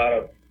 There's a lot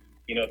of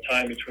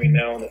time between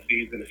now and the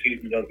season. The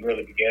season doesn't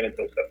really begin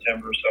until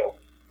September. So,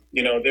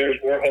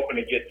 we're hoping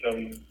to get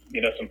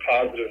some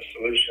positive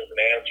solutions and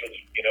answers,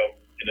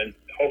 then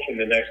hopefully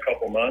in the next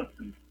couple months.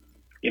 And,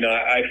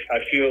 I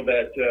feel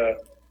that,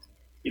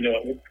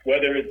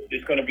 whether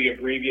it's going to be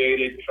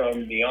abbreviated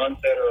from the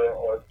onset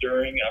or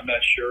during, I'm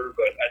not sure.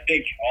 But I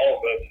think all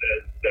of us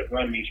that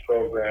run these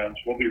programs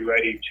will be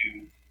ready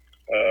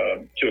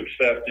to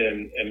accept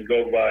and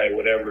go by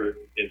whatever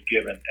is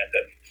given at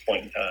that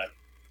point in time.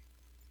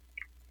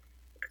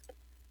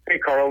 Hey,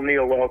 Karl,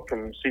 Neil Welk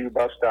from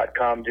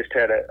CUBus.com just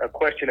had a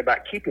question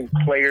about keeping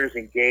players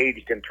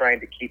engaged and trying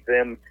to keep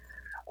them,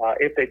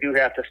 if they do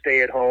have to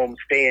stay at home,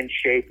 stay in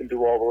shape and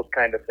do all those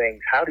kind of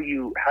things. How do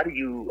you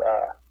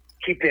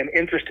keep them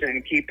interested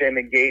and keep them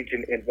engaged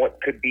in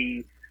what could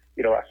be,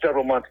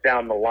 several months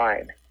down the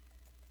line?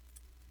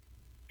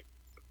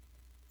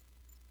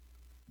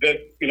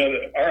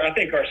 I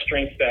think our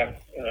strength staff,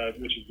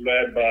 which is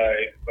led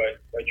by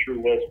Drew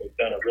Wilson, has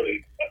done a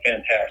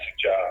fantastic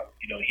job.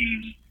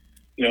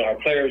 Our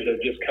players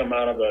have just come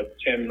out of a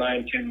 10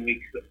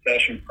 week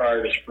session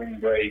prior to spring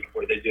break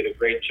where they did a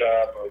great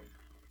job of,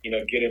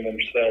 getting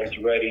themselves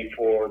ready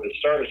for the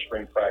start of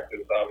spring practice.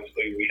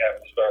 Obviously, we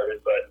haven't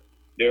started, but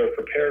they were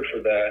prepared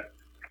for that.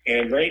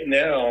 And right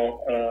now,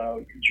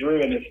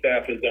 Drew and his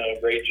staff has done a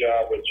great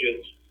job with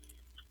just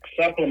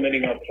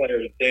supplementing our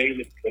players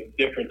daily with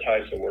different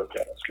types of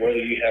workouts, whether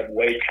you have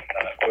weights,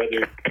 whether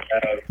you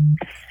have,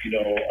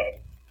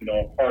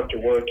 a park to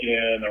work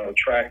in or a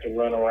track to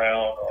run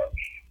around, or,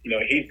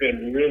 he's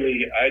been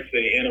really, I'd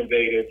say,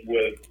 innovative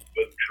with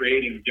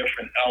creating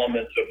different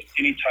elements of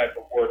any type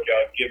of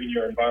workout, given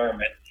your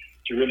environment,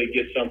 to really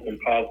get something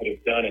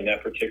positive done in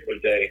that particular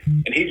day.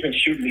 And he's been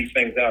shooting these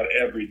things out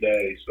every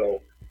day.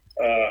 So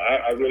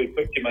I really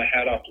put my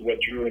hat off to what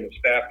Drew and his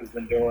staff has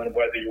been doing,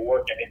 whether you're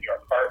working in your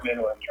apartment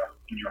or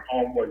in your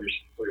home where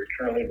you're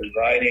currently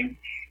residing.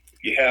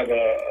 You have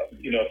a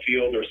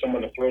field or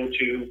someone to throw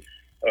to,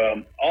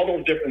 all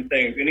those different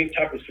things, any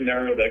type of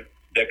scenario that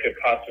could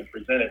possibly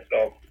present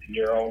itself in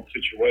your own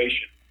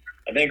situation.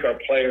 I think our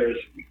players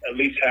at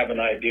least have an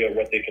idea of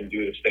what they can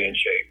do to stay in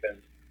shape.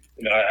 And,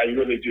 I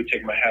really do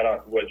take my hat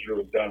off to what Drew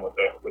has done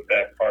with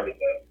that part of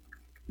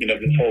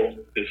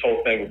this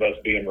whole thing with us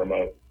being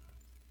remote.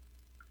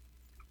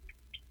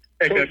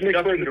 Hey, Coach,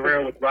 Justin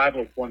Dorrell with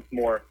Rivals once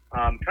more.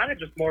 Kind of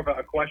just more of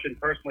a question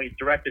personally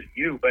directed to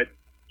you, but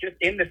just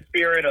in the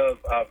spirit of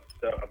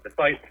the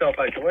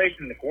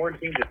self-isolation, the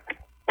quarantine,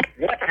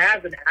 what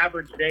has an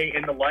average day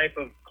in the life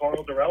of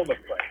Karl Dorrell look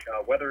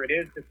like? Whether it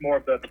is just more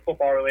of the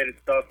football-related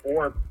stuff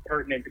or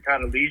pertinent to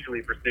kind of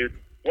leisurely pursuits,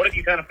 what have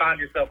you kind of found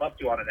yourself up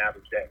to on an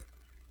average day?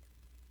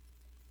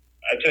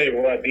 I tell you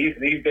what, these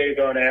days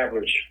aren't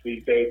average.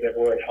 These days that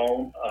we're at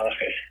home,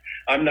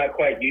 I'm not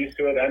quite used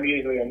to it. I'm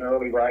usually an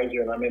early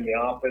riser, and I'm in the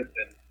office,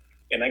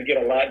 and I get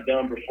a lot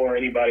done before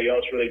anybody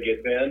else really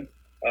gets in.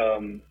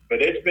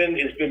 But it's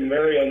been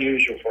very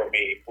unusual for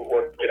me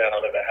working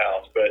out of the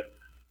house. But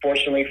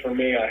fortunately for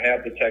me, I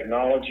have the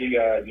technology,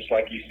 just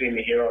like you see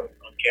me here on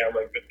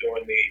camera,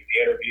 doing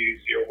the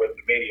interviews here with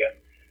the media.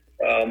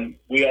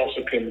 We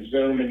also can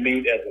Zoom and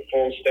meet as a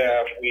full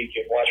staff. We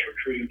can watch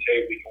recruiting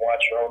tape. We can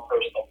watch our own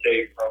personal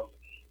tape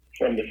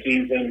from the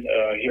season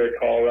here at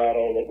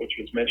Colorado, which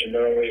was mentioned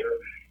earlier.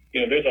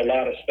 There's a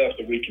lot of stuff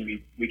that we can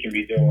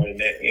be doing,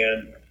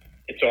 and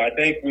so I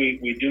think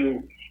we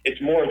do. It's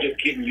more just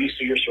getting used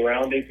to your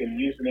surroundings and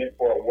using it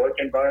for a work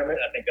environment.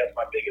 I think that's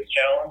my biggest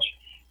challenge.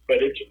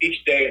 But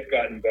each day it's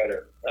gotten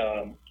better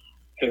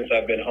since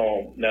I've been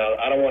home. Now,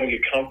 I don't want to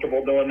get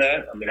comfortable doing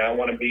that. I mean, I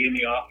want to be in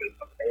the office.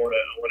 I want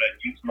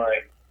to use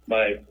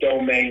my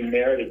domain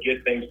there to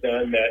get things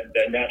done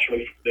that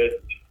naturally that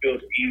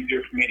feels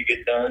easier for me to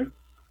get done.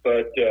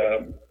 But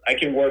I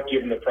can work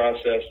given the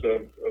process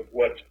of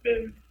what's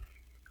been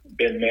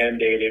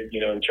mandated,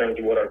 in terms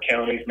of what our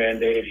county's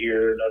mandated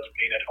here and us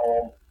being at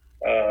home.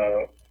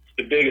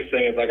 The biggest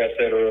thing is, like I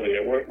said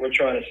earlier, we're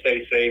trying to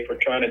stay safe. We're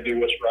trying to do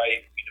what's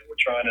right. We're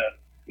trying to,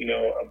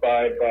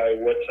 abide by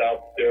what's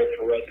out there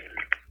for us to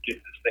get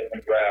this thing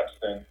in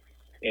grasp,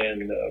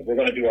 and we're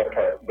going to do our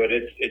part. But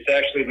it's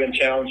actually been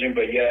challenging,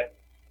 but yet,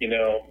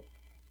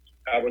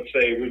 I would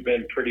say we've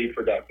been pretty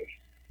productive.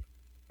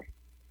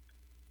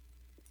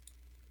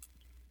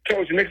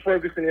 Coach, Nick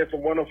Ferguson here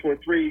from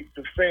 104.3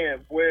 The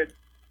Fan. With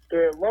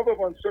the level of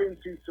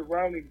uncertainty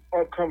surrounding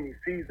upcoming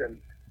season,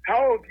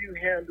 how have you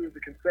handled the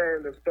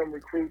concern of some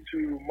recruits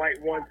who might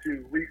want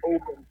to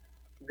reopen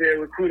their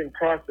recruiting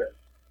process?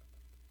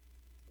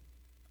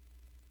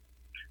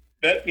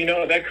 That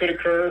could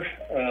occur,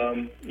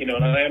 and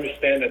I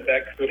understand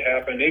that could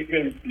happen.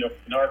 Even,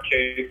 in our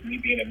case, me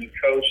being a new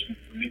coach and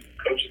some new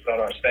coaches on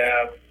our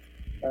staff,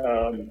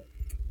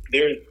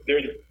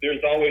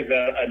 there's always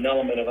an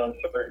element of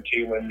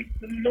uncertainty when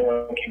no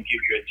one can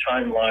give you a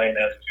timeline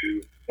as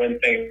to when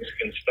things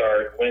can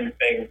start, when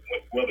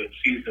will the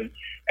season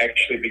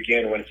actually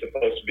begin, when it's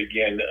supposed to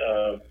begin.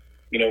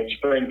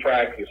 Spring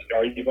practice.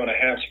 Are you going to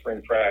have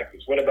spring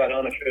practice? What about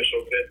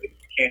unofficial visits?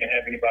 You can't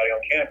have anybody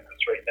on campus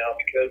right now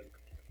because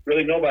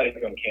really nobody's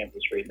on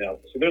campus right now.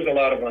 So there's a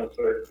lot of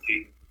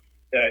uncertainty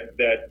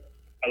that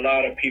a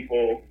lot of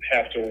people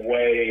have to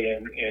weigh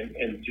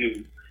and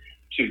do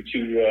to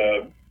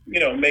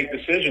make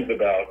decisions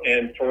about.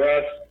 And for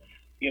us,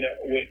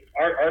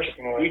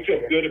 we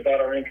feel good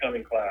about our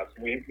incoming class.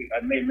 I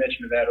made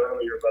mention of that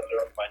earlier about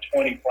my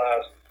 20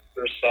 class.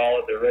 They're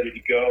solid. They're ready to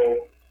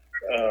go.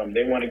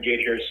 They want to get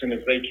here as soon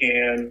as they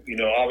can.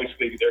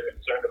 Obviously they're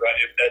concerned about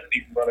if that's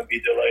even going to be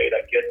delayed.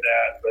 I get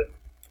that, but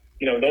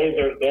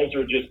those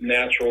are just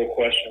natural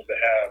questions to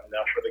have.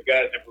 Now, for the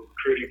guys that we're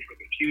recruiting for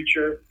the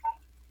future,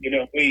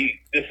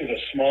 this is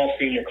a small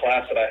senior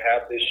class that I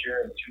have this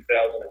year in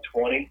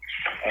 2020.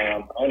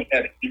 I only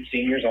had 8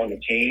 seniors on the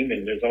team,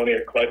 and there's only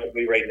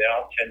collectively right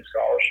now 10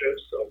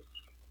 scholarships. So,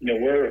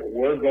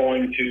 we're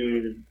going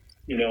to,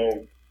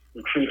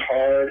 recruit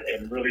hard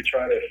and really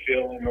try to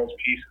fill in those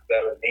pieces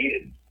that are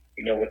needed,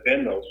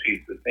 within those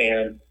pieces.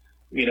 And,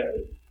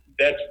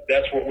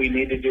 that's what we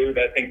need to do.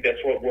 I think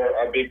that's what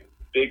our big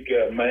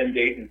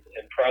mandate and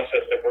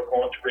process that we're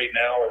going through right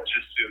now is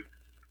just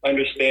to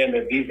understand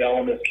that these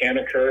elements can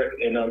occur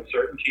in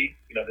uncertainty.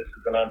 This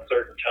is an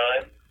uncertain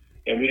time,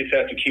 and we just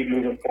have to keep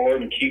moving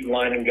forward and keep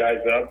lining guys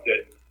up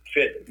that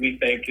fit, we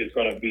think, is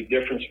going to be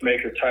difference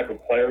maker type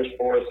of players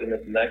for us in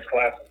this next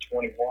class of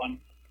 21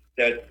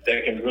 that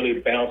can really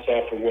bounce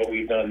off of what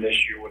we've done this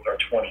year with our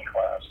 20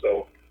 class.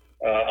 So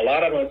a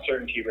lot of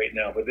uncertainty right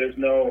now, but there's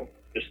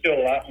still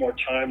a lot more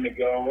time to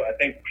go. I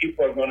think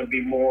people are going to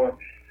be more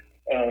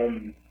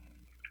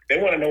they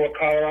want to know what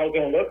Colorado's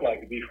going to look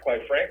like, to be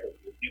quite frank with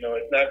you.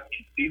 It's not,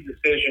 these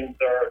decisions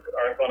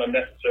aren't going to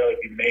necessarily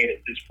be made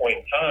at this point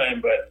in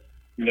time, but,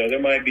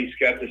 there might be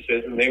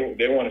skepticism. They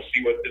want to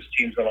see what this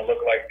team's going to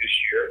look like this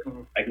year.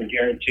 Mm-hmm. I can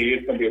guarantee you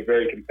it's going to be a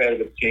very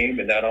competitive team,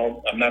 and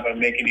I'm not going to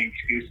make any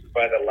excuses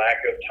by the lack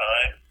of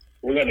time.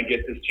 We're going to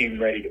get this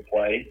team ready to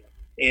play.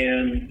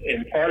 And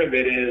part of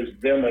it is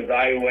them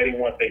evaluating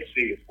what they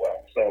see as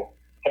well. So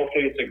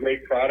hopefully it's a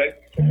great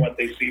product from what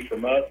they see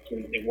from us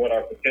and what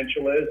our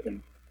potential is,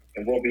 and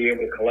we'll be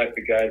able to collect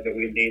the guys that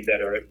we need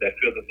that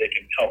feel that they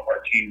can help our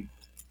team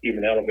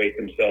even elevate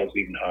themselves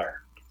even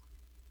higher.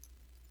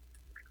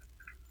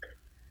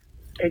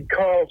 Hey,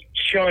 Karl,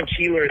 Sean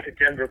Keeler at the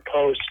Denver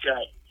Post.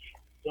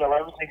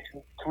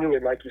 Everything's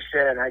fluid, like you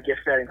said, and I guess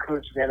that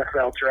includes the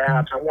NFL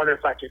draft. I wonder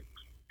if I could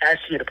ask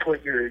you to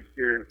put your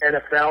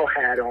NFL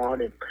hat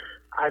on. And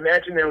I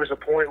imagine there was a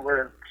point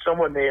where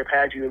someone may have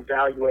had you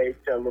evaluate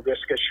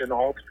Laviska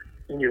Shenault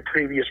in your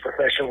previous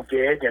professional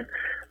gig,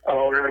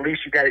 or at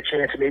least you got a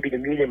chance maybe to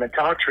meet him and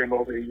talk to him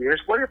over the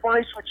years. What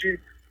advice would you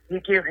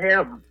give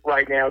him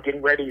right now,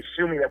 getting ready,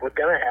 assuming that we're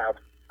going to have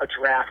a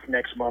draft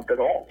next month at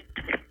all?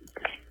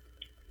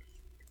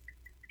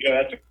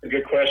 Yeah, that's a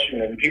good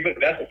question. And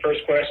that's the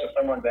first question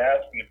someone's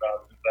asked me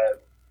about since I've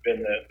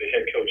been the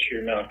head coach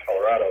here now in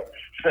Colorado.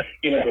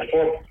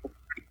 Before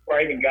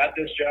I even got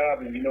this job,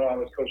 and I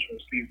was coaching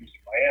receivers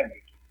in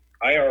Miami,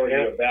 I already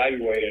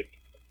evaluated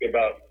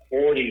about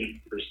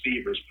 40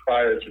 receivers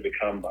prior to the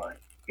combine.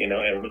 And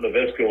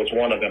Laviska was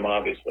one of them,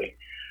 obviously.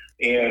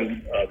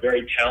 And a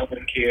very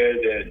talented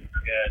kid, and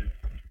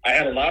I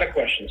had a lot of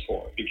questions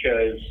for him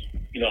because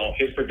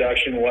his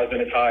production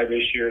wasn't as high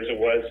this year as it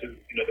was,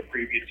 the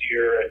previous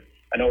year. And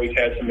I know he's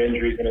had some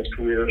injuries in his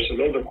career, so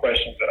those are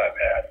questions that I've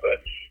had.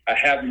 But I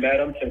have met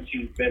him since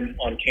he's been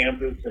on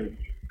campus, and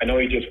I know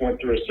he just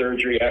went through a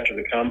surgery after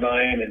the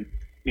combine. And,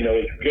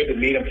 it's good to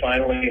meet him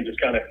finally and just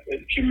kind of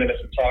a few minutes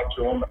to talk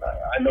to him.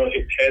 I know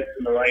his head's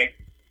in the right,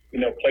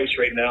 place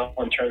right now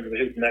in terms of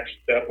his next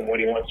step and what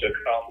he wants to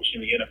accomplish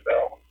in the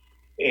NFL.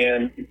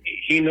 And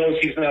he knows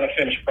he's not a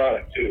finished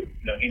product, too.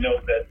 He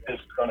knows that this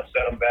is going to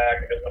set him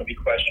back. There's going to be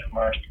question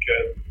marks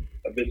because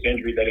of this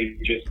injury that he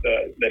just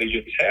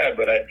had.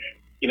 But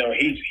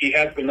he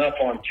has enough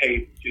on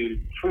tape to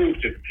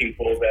prove to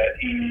people that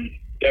he's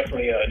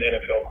definitely an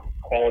NFL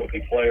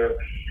quality player,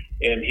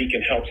 and he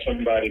can help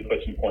somebody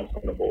put some points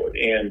on the board.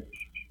 And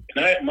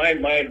my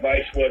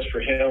advice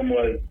for him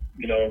was,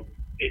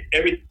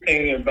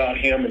 everything about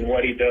him and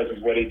what he does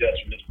is what he does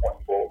from this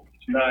point forward.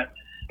 It's not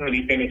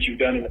anything that you've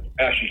done in the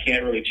past you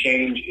can't really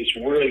change. It's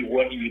really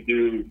what you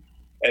do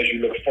as you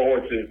look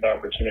forward to this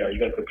opportunity.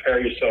 You're going to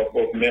prepare yourself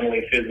both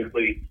mentally,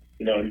 physically,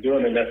 and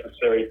doing the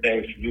necessary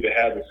things for you to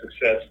have the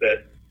success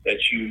that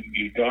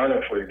you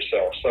garner for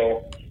yourself.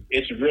 So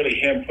it's really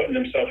him putting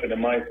himself in the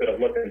mindset of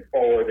looking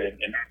forward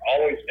and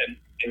always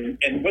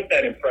and with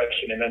that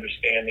impression and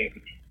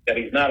understanding that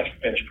he's not a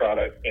finished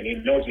product, and he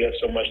knows he has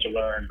so much to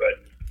learn.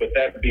 But with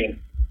that being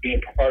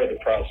part of the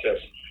process,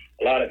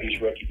 a lot of these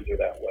rookies are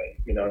that way.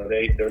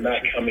 They're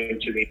not coming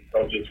to the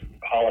just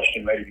polished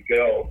and ready to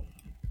go.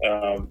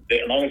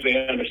 As long as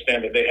they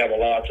understand that they have a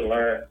lot to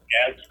learn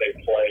as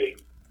they play,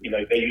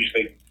 they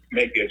usually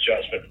make the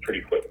adjustment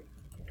pretty quickly.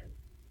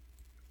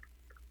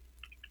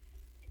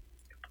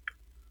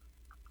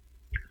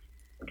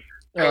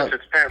 Coach,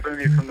 it's Pat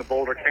Rooney from the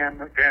Boulder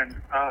Cam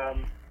again.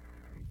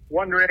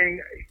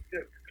 Wondering,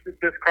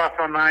 this crossed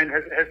my mind,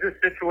 has this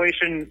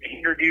situation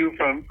hindered you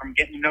from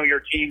getting to know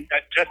your team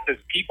just as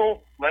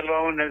people, let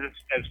alone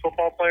as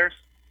football players?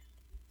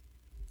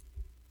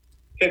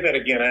 Say that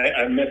again.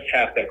 I missed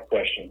half that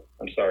question.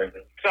 I'm sorry.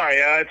 Sorry,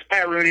 it's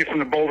Pat Rooney from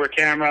the Boulder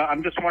Camera.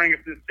 I'm just wondering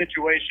if this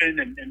situation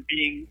and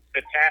being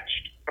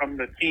detached from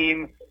the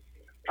team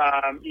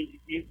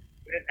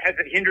Has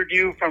it hindered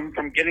you from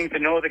getting to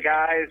know the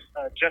guys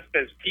just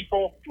as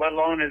people, let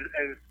alone as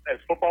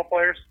football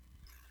players?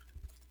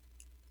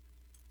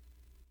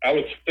 I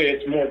would say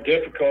it's more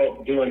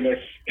difficult doing this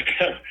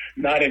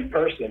not in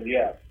person,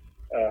 yes.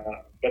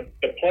 But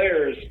the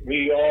players,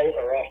 we all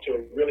are off to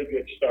a really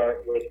good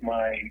start with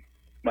my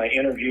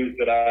interviews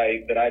that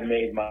I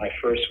made my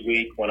first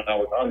week when I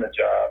was on the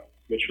job,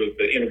 which was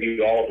to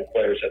interview all of the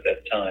players at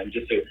that time,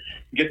 just to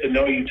get to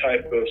know you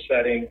type of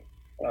setting,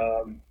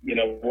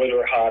 what are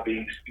their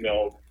hobbies,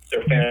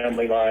 their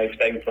family lives,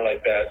 things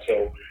like that.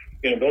 So,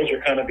 those are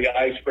kind of the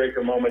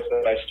icebreaker moments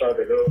that I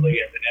started early.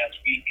 And then as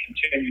we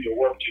continue to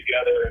work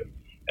together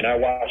and I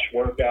watch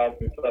workouts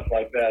and stuff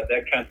like that,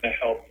 that kind of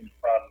helps in the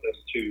process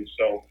too.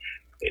 So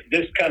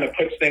this kind of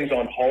puts things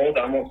on hold.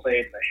 I won't say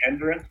it's a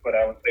hindrance, but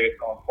I would say it's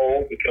on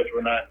hold because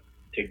we're not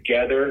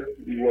together.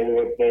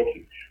 We're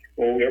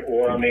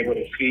unable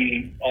to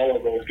see all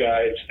of those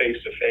guys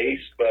face to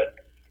face, but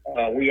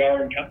we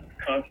are in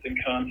constant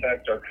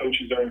contact. Our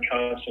coaches are in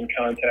constant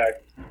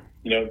contact.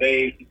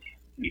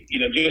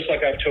 Just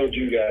like I've told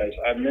you guys,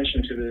 I've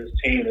mentioned to this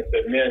team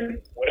that men,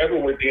 whatever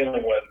we're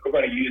dealing with, we're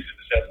going to use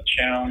it as a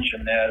challenge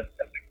and as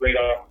a great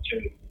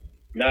opportunity,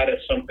 not as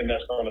something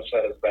that's going to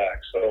set us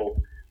back.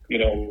 So,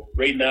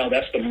 right now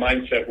that's the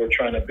mindset we're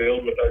trying to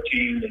build with our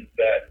team is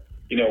that,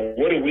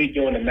 what are we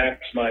doing to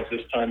maximize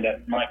this time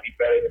that might be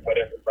better than what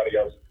everybody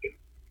else is doing?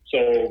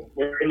 So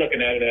we're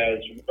looking at it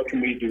as what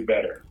can we do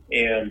better?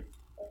 And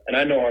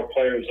I know our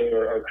players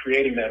are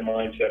creating that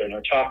mindset and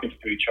are talking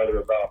to each other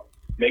about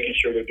making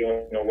sure they're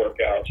doing their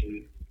workouts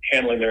and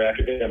handling their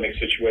academic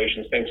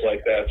situations, things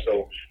like that.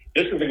 So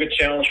this is a good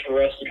challenge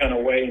for us to kind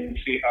of wait and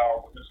see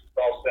how this is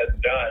all said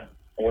and done.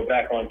 And we're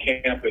back on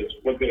campus.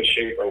 What good a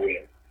shape are we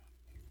in?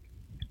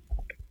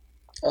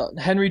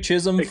 Henry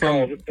Chisholm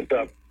Karl,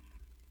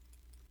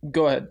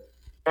 Go ahead.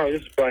 Oh,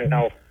 this is Brian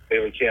Howell,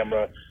 Daily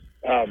Camera.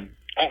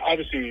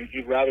 Obviously,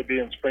 you'd rather be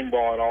in spring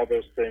ball and all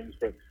those things,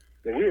 but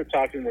we were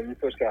talking when you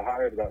first got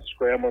hired about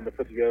scrambling to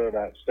put together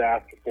that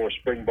staff before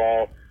spring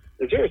ball.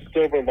 Is there a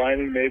silver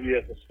lining maybe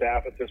as a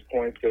staff at this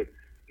point that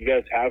you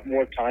guys have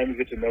more time to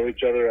get to know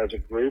each other as a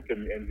group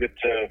and get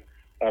to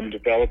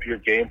develop your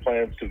game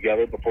plans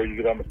together before you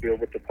get on the field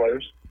with the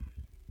players?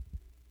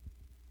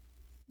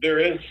 There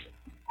is.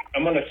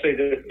 I'm going to say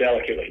this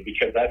delicately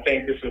because I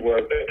think this is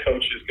where the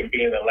coaches can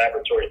be in the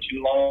laboratory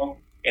too long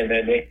and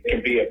then they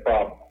can be a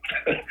problem.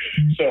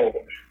 So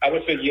I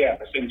would say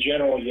yes. In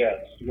general, yes.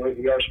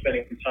 We are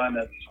spending time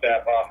as a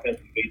staff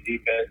offensively,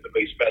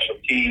 defensively, special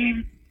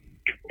teams,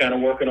 kind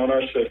of working on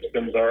our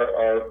systems,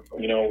 our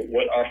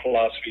what our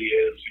philosophy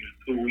is,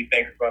 who we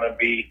think are going to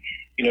be,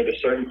 the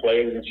certain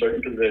players in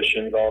certain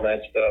positions, all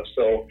that stuff.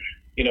 So,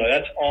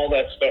 that's all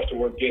that stuff that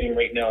we're getting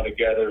right now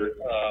together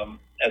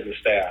as a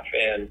staff.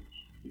 And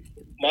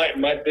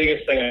my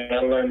biggest thing, and I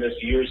learned this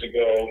years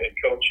ago in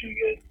coaching,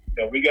 is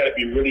we got to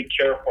be really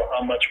careful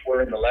how much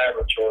we're in the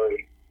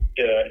laboratory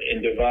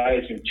in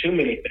devising too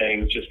many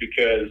things just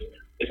because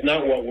it's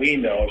not what we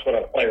know, it's what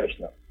our players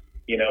know.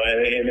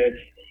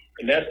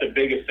 And that's the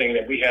biggest thing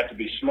that we have to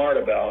be smart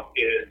about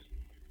is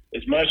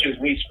as much as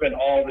we spend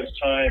all this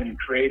time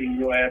creating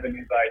new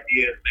avenues,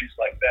 ideas, things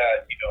like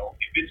that,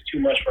 if it's too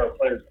much for our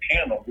players to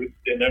handle,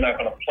 then they're not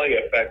going to play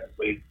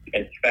effectively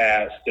and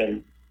fast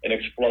and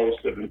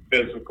explosive and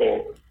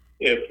physical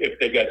if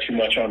they've got too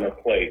much on their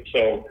plate.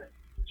 So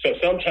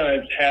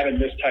sometimes having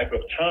this type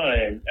of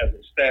time as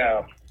a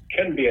staff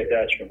can be a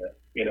detriment,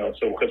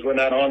 so because we're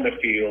not on the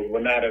field,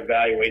 we're not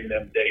evaluating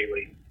them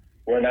daily.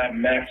 We're not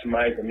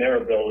maximizing their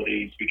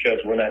abilities because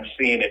we're not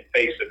seeing it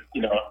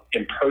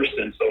in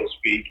person, so to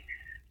speak.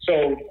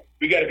 So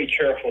we got to be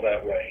careful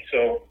that way.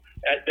 So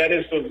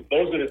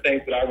those are the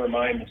things that I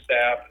remind the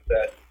staff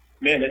that,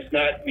 man, it's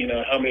not,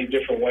 how many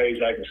different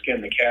ways I can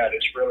skin the cat.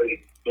 It's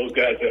really those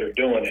guys that are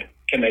doing it.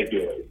 Can they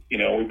do it? We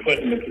put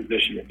them in a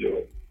position to do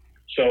it.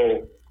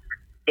 So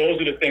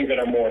those are the things that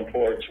are more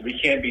important. So we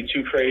can't be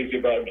too crazy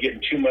about getting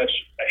too much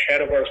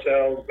ahead of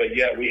ourselves, but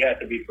yet we have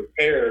to be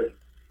prepared,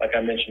 like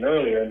I mentioned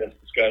earlier in this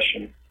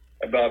discussion,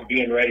 about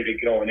being ready to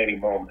go in any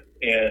moment.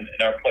 And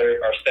our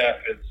staff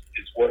is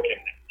working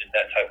in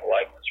that type of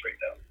likeness right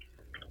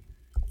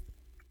now.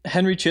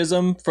 Henry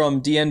Chisholm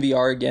from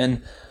DNVR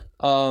again.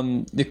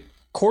 The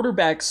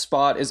quarterback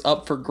spot is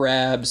up for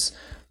grabs.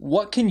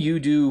 What can you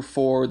do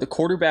for the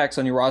quarterbacks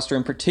on your roster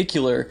in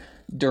particular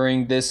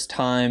during this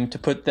time to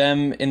put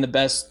them in the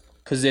best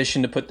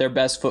position to put their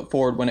best foot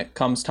forward when it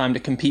comes time to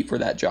compete for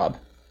that job?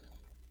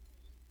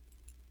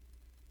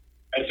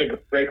 That's a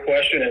great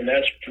question, and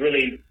that's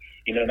really,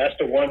 that's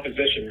the one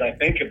position I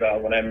think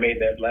about when I made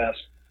that last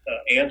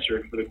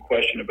answer for the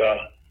question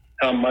about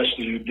how much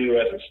do you do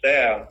as a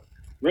staff.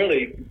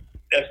 Really,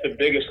 that's the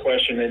biggest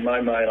question in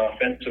my mind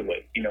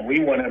offensively. We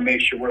want to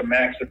make sure we're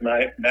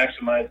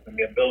maximizing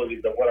the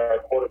abilities of what our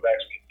quarterbacks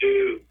can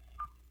do,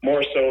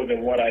 more so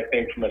than what I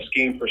think from a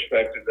scheme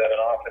perspective that an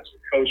offensive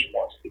coach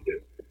wants to do.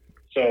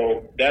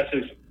 So that's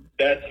as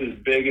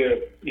big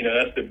a,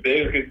 that's the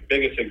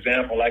biggest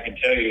example I can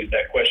tell you is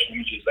that question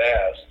you just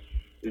asked,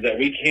 is that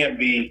we can't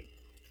be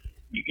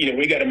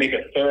we got to make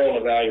a thorough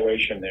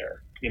evaluation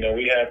there.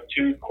 We have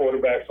 2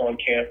 quarterbacks on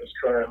campus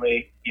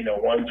currently.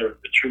 One's a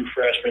true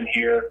freshman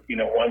here.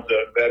 One's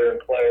a veteran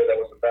player that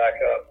was a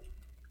backup.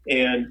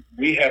 And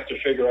we have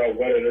to figure out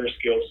what are their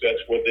skill sets,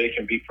 what they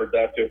can be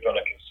productive on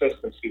a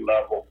consistency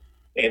level,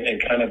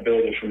 and kind of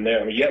build it from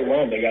there. Yet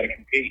alone, they got to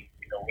compete.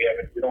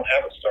 We don't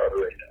have a starter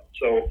right now.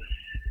 So,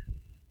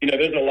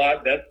 there's a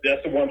lot.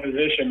 That's the one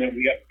position that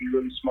we have to be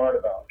really smart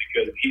about,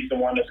 because he's the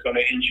one that's going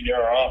to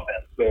engineer our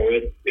offense. So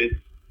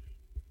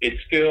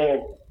it's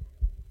still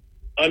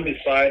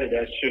undecided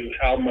as to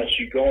how much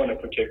you go in a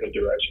particular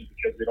direction,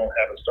 because we don't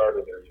have a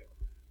starter there yet.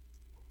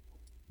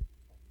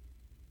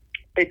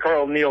 Hey,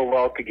 Karl, Neil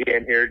Welk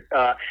again here.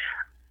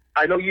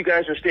 I know you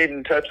guys are staying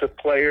in touch with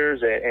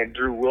players, and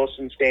Drew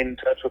Wilson staying in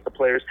touch with the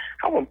players.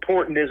 How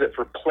important is it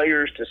for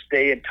players to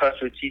stay in touch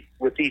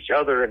with each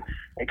other and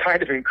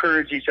kind of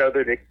encourage each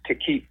other to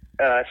keep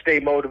stay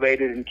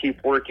motivated and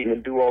keep working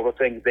and do all the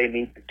things they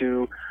need to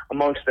do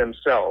amongst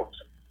themselves?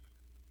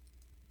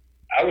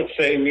 I would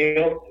say,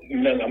 Neil,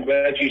 I'm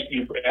glad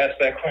you asked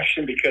that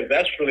question, because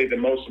that's really the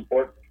most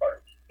important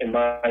part, in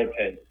my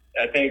opinion.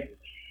 I think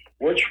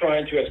we're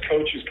trying to, as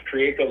coaches,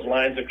 create those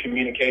lines of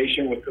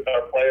communication with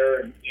our player,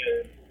 and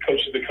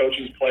coaches to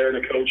coaches, player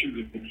to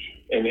coaches,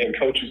 and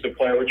coaches to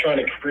player. We're trying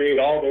to create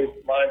all those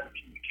lines of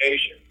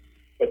communication.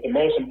 But the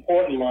most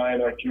important line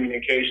of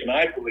communication,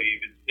 I believe,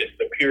 is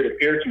the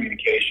peer-to-peer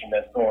communication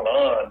that's going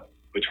on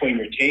between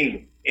your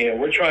team. And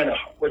we're trying to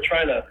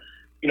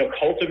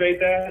cultivate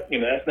that.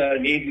 That's not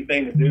an easy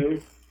thing to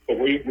do, but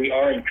we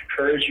are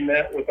encouraging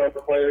that with our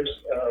players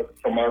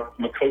from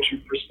a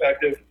coaching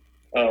perspective.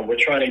 We're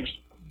trying to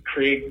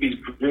create these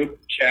group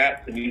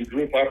chats and these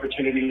group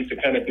opportunities to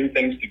kind of do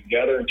things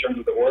together in terms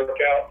of the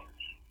workout.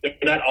 They're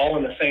not all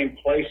in the same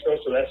place, though,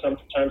 so that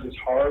sometimes is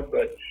hard,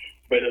 but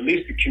at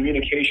least the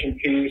communication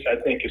piece, I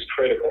think, is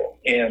critical.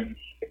 And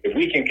if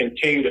we can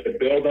continue to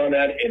build on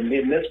that, and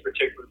in this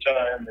particular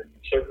time and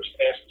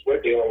circumstances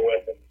we're dealing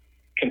with, and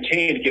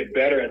continue to get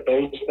better at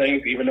those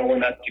things, even though we're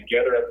not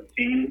together as a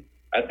team,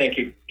 I think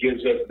it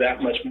gives us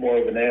that much more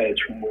of an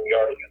edge from where we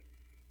are together.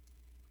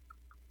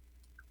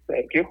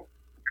 Thank you.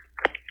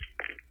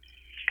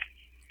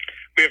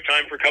 We have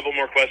time for a couple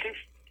more questions.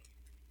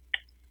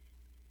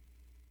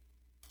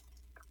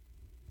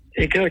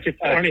 Hey, Coach, it's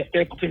Arnie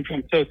Stapleton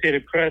from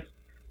Associated Press.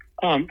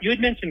 You had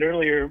mentioned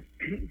earlier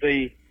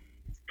the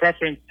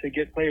preference to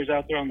get players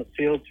out there on the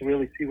field to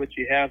really see what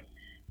you have.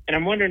 And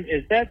I'm wondering,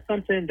 is that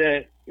something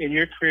that in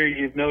your career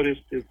you've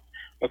noticed is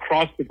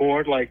across the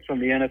board, like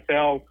from the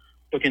NFL,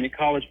 looking at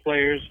college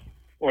players,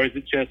 or is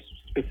it just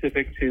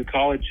specific to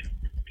college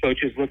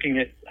coaches looking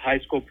at high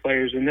school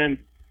players? And then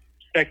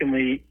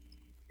secondly,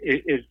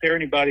 is there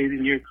anybody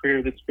in your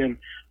career that's been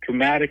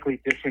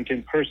dramatically different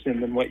in person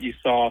than what you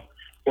thought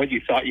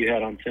you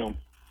had on film?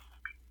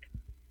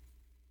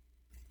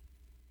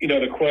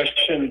 The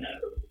question,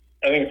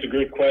 I think it's a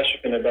good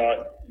question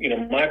about,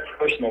 my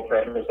personal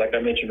preference, like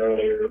I mentioned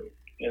earlier,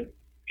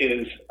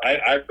 is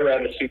I'd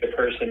rather see the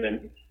person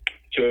than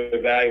to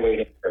evaluate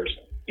a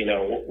person.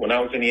 When I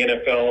was in the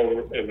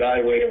NFL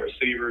evaluating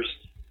receivers,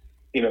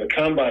 the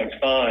combine's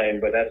fine,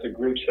 but that's a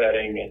group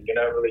setting, and you're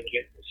not really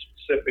getting the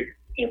specific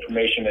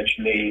information that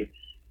you need.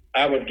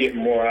 I would get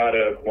more out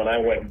of when I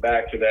went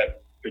back to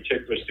that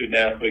particular student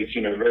athlete's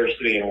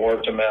university and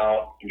worked them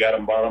out and got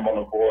them bottom on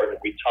the board, and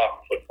we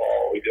talked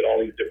football. We did all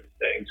these different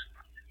things.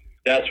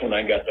 That's when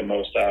I got the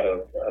most out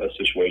of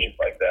situations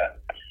like that.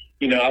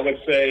 I would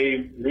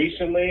say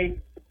recently,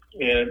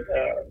 and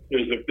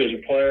there's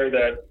a player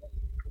that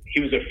he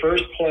was the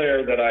first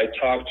player that I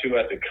talked to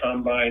at the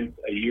combine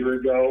a year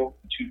ago,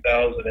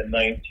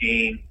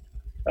 2019,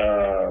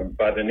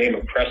 by the name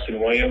of Preston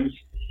Williams.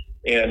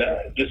 And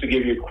just to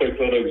give you a quick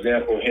little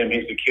example of him,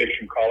 he's a kid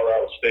from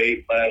Colorado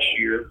State last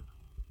year.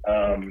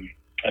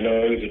 I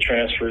know he was a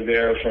transfer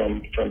there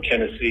from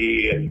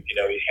Tennessee, and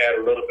he had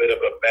a little bit of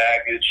a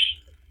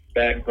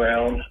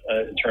background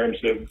in terms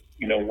of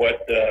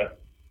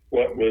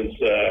what was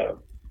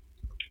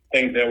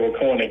things that were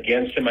going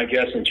against him, I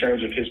guess, in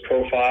terms of his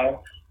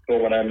profile.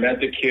 But when I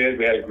met the kid,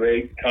 we had a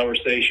great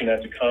conversation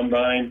at the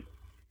combine.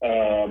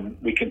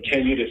 We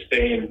continue to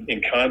stay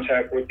in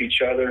contact with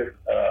each other.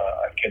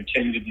 I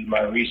continue to do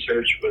my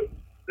research with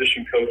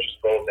position coaches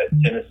both at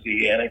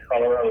Tennessee and at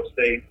Colorado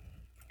State.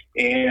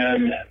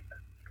 And,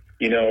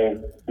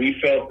 we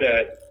felt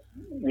that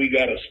we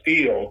got a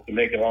steal, to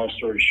make a long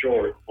story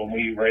short, when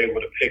we were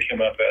able to pick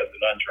him up as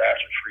an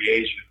undrafted free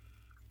agent,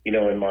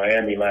 in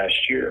Miami last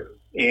year.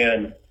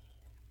 And,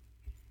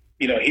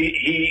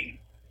 he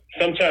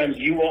sometimes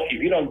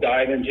if you don't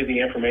dive into the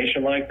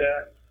information like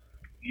that,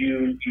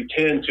 you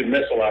tend to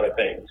miss a lot of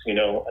things, and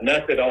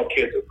not that all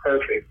kids are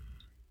perfect.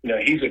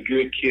 He's a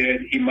good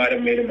kid. He might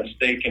have made a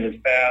mistake in his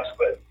past,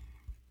 but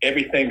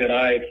everything that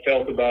I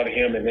felt about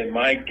him and in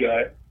my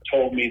gut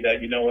told me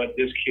that,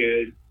 this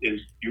kid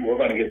we're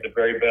going to get the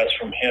very best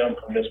from him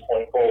from this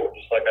point forward,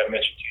 just like I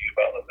mentioned to you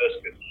about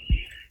LaVisca.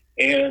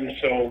 And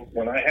so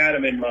when I had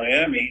him in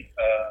Miami,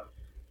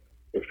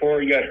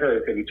 before he got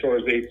hurt, because he tore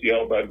his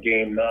ACL about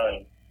game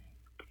 9,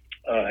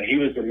 He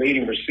was the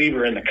leading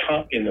receiver in the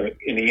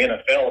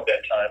NFL at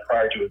that time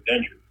prior to his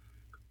injury.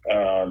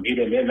 He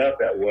didn't end up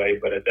that way,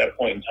 but at that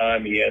point in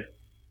time, he had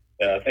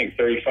I think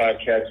 35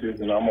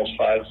 catches and almost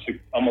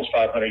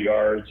 500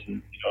 yards.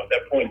 And at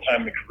that point in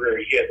time in the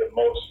career, he had the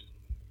most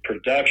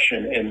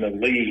production in the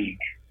league.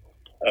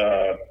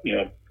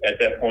 At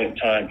that point in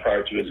time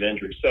prior to his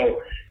injury.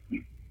 So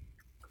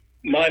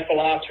my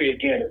philosophy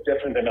again is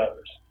different than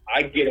others.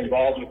 I get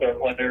involved with our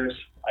players.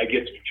 I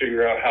get to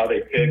figure out how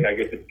they pick. I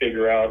get to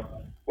figure out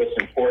what's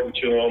important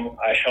to them.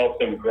 I help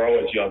them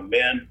grow as young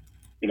men,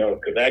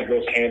 because that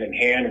goes hand in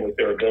hand with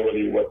their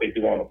ability, what they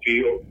do on the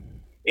field.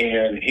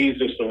 And he's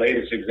just the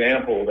latest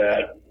example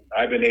that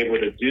I've been able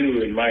to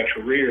do in my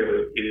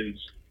career is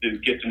to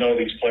get to know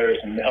these players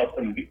and help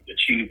them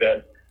achieve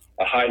that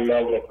a high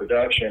level of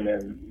production,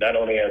 and not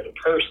only as a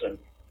person,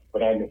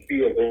 but on the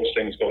field, those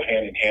things go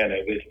hand in hand.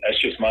 That's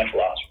just my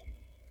philosophy.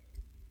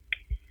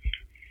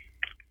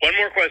 One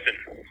more question.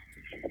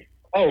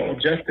 Oh,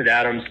 Justin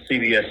Adams,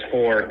 CBS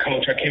 4.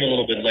 Coach, I came a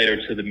little bit later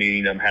to the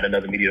meeting. Had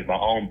another meeting of my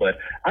own, but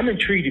I'm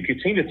intrigued. You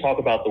continue to talk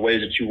about the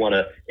ways that you want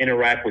to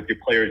interact with your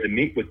players and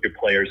meet with your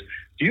players.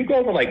 Do you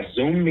go to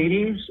Zoom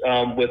meetings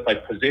with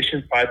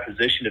position by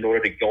position in order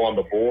to go on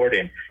the board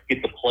and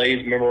get the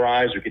plays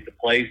memorized or get the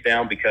plays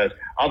down? Because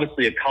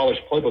obviously a college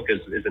playbook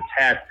is a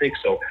tad thick.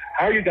 So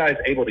how are you guys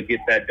able to get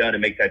that done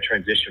and make that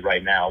transition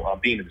right now,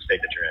 being in the state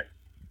that you're in?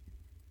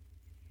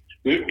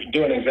 We're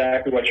doing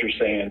exactly what you're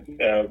saying.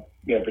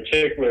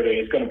 Particularly,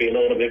 it's going to be a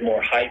little bit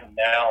more heightened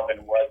now than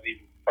it was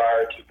even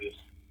prior to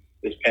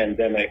this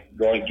pandemic,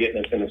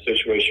 getting us in the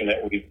situation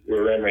that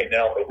we're in right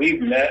now. But we've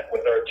met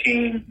with our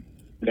team,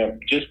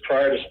 just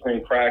prior to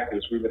spring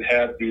practice. We would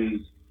have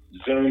these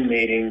Zoom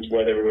meetings,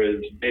 whether it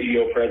was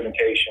video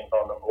presentations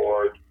on the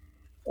board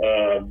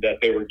that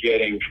they were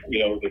getting,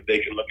 that they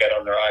could look at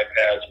on their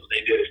iPads, or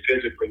they did it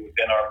physically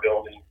within our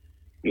building.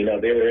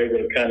 They were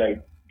able to kind of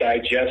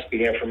digest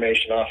the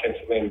information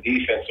offensively and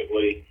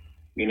defensively,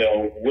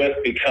 with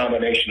the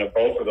combination of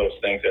both of those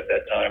things at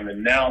that time.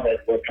 And now that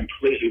we're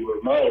completely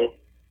remote,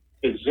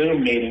 the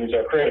Zoom meetings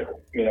are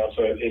critical,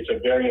 so it's a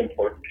very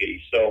important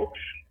piece. So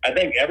I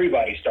think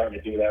everybody's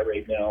starting to do that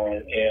right now.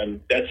 And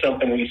that's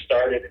something we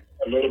started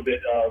a little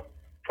bit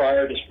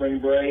prior to spring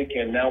break.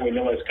 And now we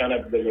know it's kind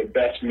of the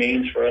best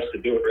means for us to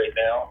do it right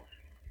now.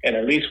 And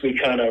at least we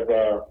kind of,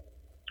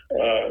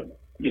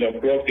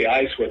 broke the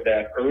ice with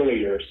that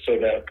earlier so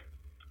that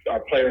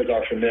our players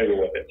are familiar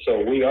with it. So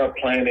we are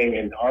planning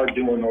and are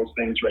doing those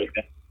things right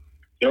now.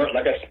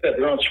 Like I said,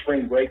 they're on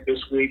spring break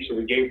this week, so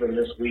we gave them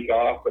this week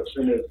off. But as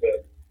soon as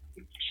the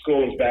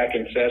school is back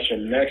in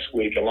session next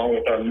week, along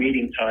with our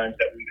meeting times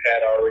that we've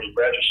had already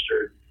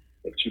registered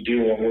to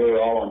do when we're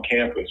all on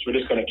campus, we're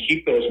just going to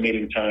keep those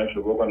meeting times,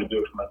 but we're going to do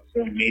it from a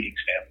Zoom meeting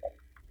standpoint.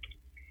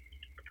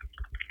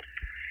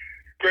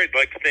 Great. I'd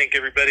like to thank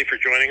everybody for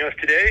joining us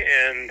today,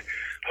 and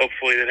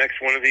hopefully the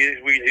next one of these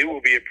we do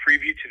will be a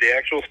preview to the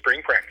actual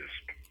spring practice.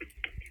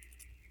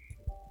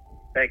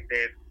 Thanks,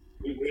 Dave.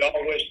 We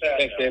all wish that.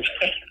 Thanks, Dave.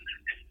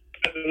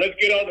 Let's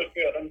get on the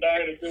field. I'm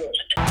dying to do it.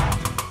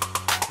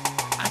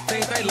 I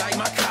think they like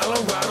my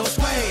Colorado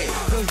swag,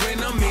 cause when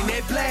I'm in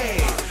that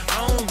play,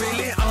 I don't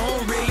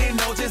really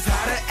know just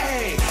how to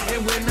act.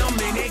 And when I'm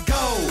in that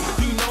goal,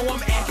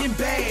 I'm acting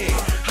bad.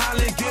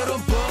 Holla, get a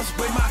bus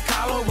with my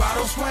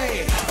Colorado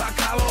swag. My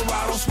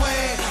Colorado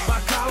swag, my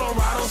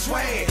Colorado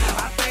swag.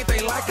 I think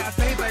they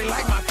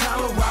like my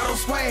Colorado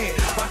swag.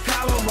 My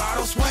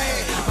Colorado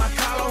swag, my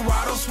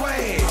Colorado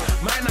swag.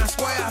 Man, I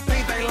swear, I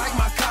think they like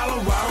my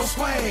Colorado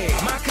swag.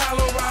 My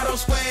Colorado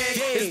swag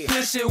is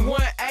pushing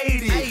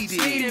 180.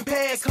 Speeding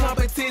past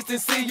competition,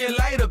 see you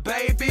later,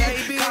 baby.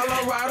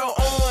 Colorado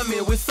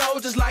Army with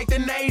soldiers like the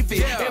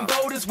Navy. And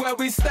boat is where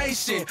we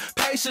station,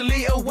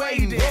 patiently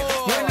awaiting.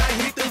 When I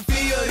hit the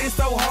field, it's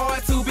so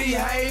hard to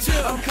behave.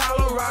 I'm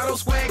Colorado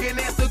swagging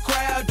as the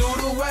crowd do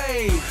the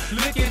wave.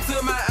 Look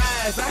into my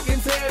eyes, I can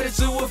tell that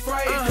you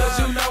afraid. Cause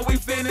you know we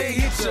finna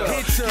hit ya.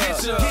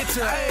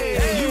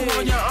 Hey, you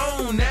on your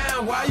own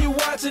now, why you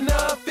watching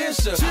the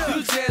official?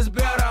 You just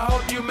better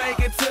hope you make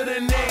it to the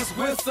next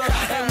whistle.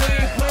 And we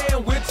ain't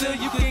playing with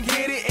you can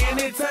get it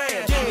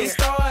anytime. It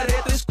started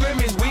at the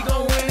scrimmage, we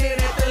gon' win it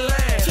at the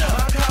line.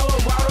 My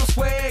Colorado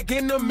swag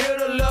in the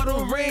middle of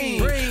the ring.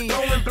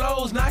 Throwing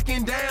blows,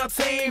 knocking down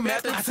team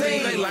after team. I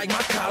think they like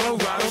my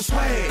Colorado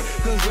swag,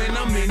 cause when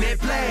I'm in that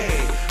play,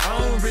 I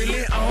don't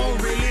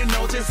really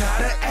know just how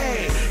to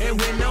act. And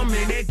when I'm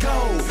in that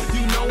goal,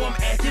 I'm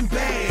acting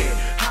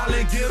bad.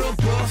 Holla, get a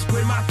bus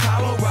with my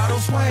Colorado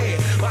swag.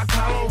 My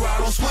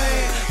Colorado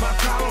swag, my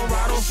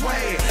Colorado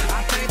swag.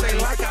 I think they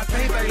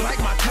like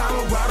my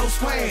Colorado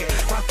swag.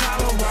 My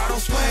Colorado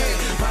swag,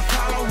 my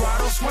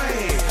Colorado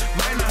swag.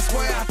 Man, I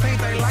swear, I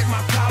think they like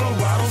my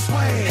Colorado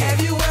swag.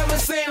 Have you ever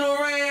seen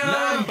around?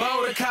 I'm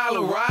Boulder,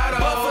 Colorado.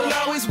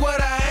 Buffalo is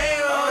what I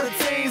am. All the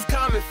teams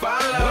come and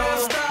follow.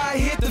 When Star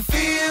hit the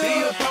field,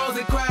 the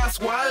opposing crowd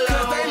swallow.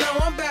 Cause they know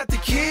I'm about to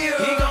kill.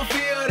 He gon'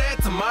 feel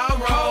that tomorrow.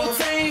 Whole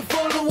team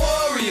full of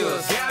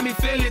warriors. Got me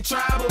feeling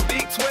tribal.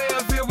 Big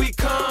 12, here we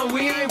come.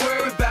 We ain't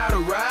worried about a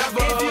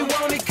rival. If you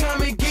want it,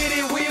 come and get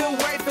it. We'll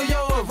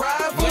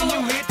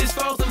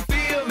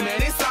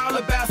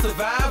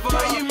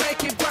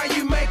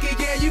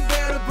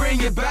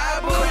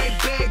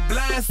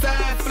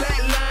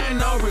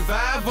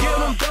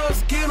survival.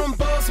 Get them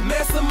bucks,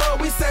 mess them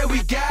up, we say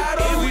we got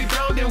them. If we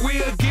don't, then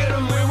we'll get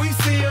them when we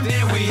see them,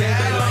 then we have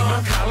them. They like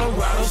my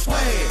Colorado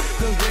swag,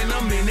 cause when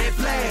I'm in that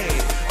flag,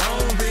 I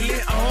don't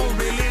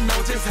really know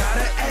just how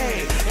to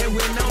act. And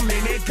when I'm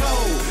in that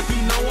gold, you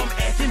know I'm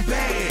acting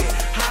bad.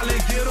 Holly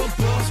get a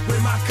bus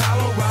with my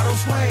Colorado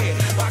swag.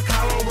 My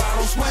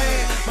Colorado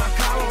swag, my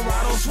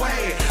Colorado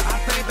swag. I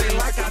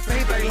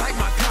think they like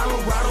my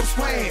Colorado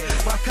swag.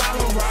 My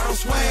Colorado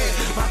swag,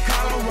 my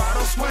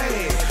Colorado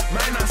swag.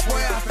 Man, I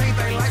swear I think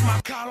they like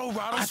my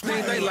Colorado swag. I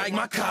think they like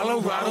my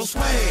Colorado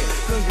swag.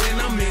 Cause when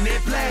I'm in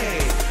that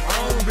flag, I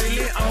don't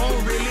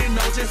really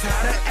know just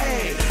how to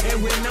act.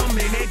 And when I'm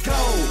in that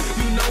gold,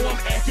 you know I'm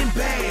acting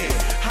bad.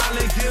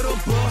 Holly get a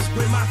bus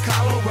with my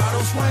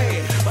Colorado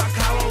swag. My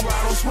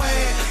Colorado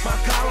swag, my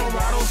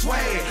Colorado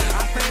swag.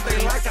 I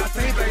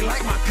think they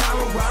like my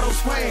Colorado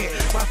swag.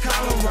 My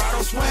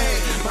Colorado swag,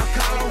 my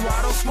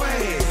Colorado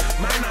swag.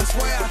 Man, I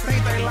swear I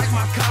think they like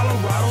my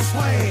Colorado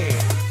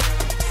swag.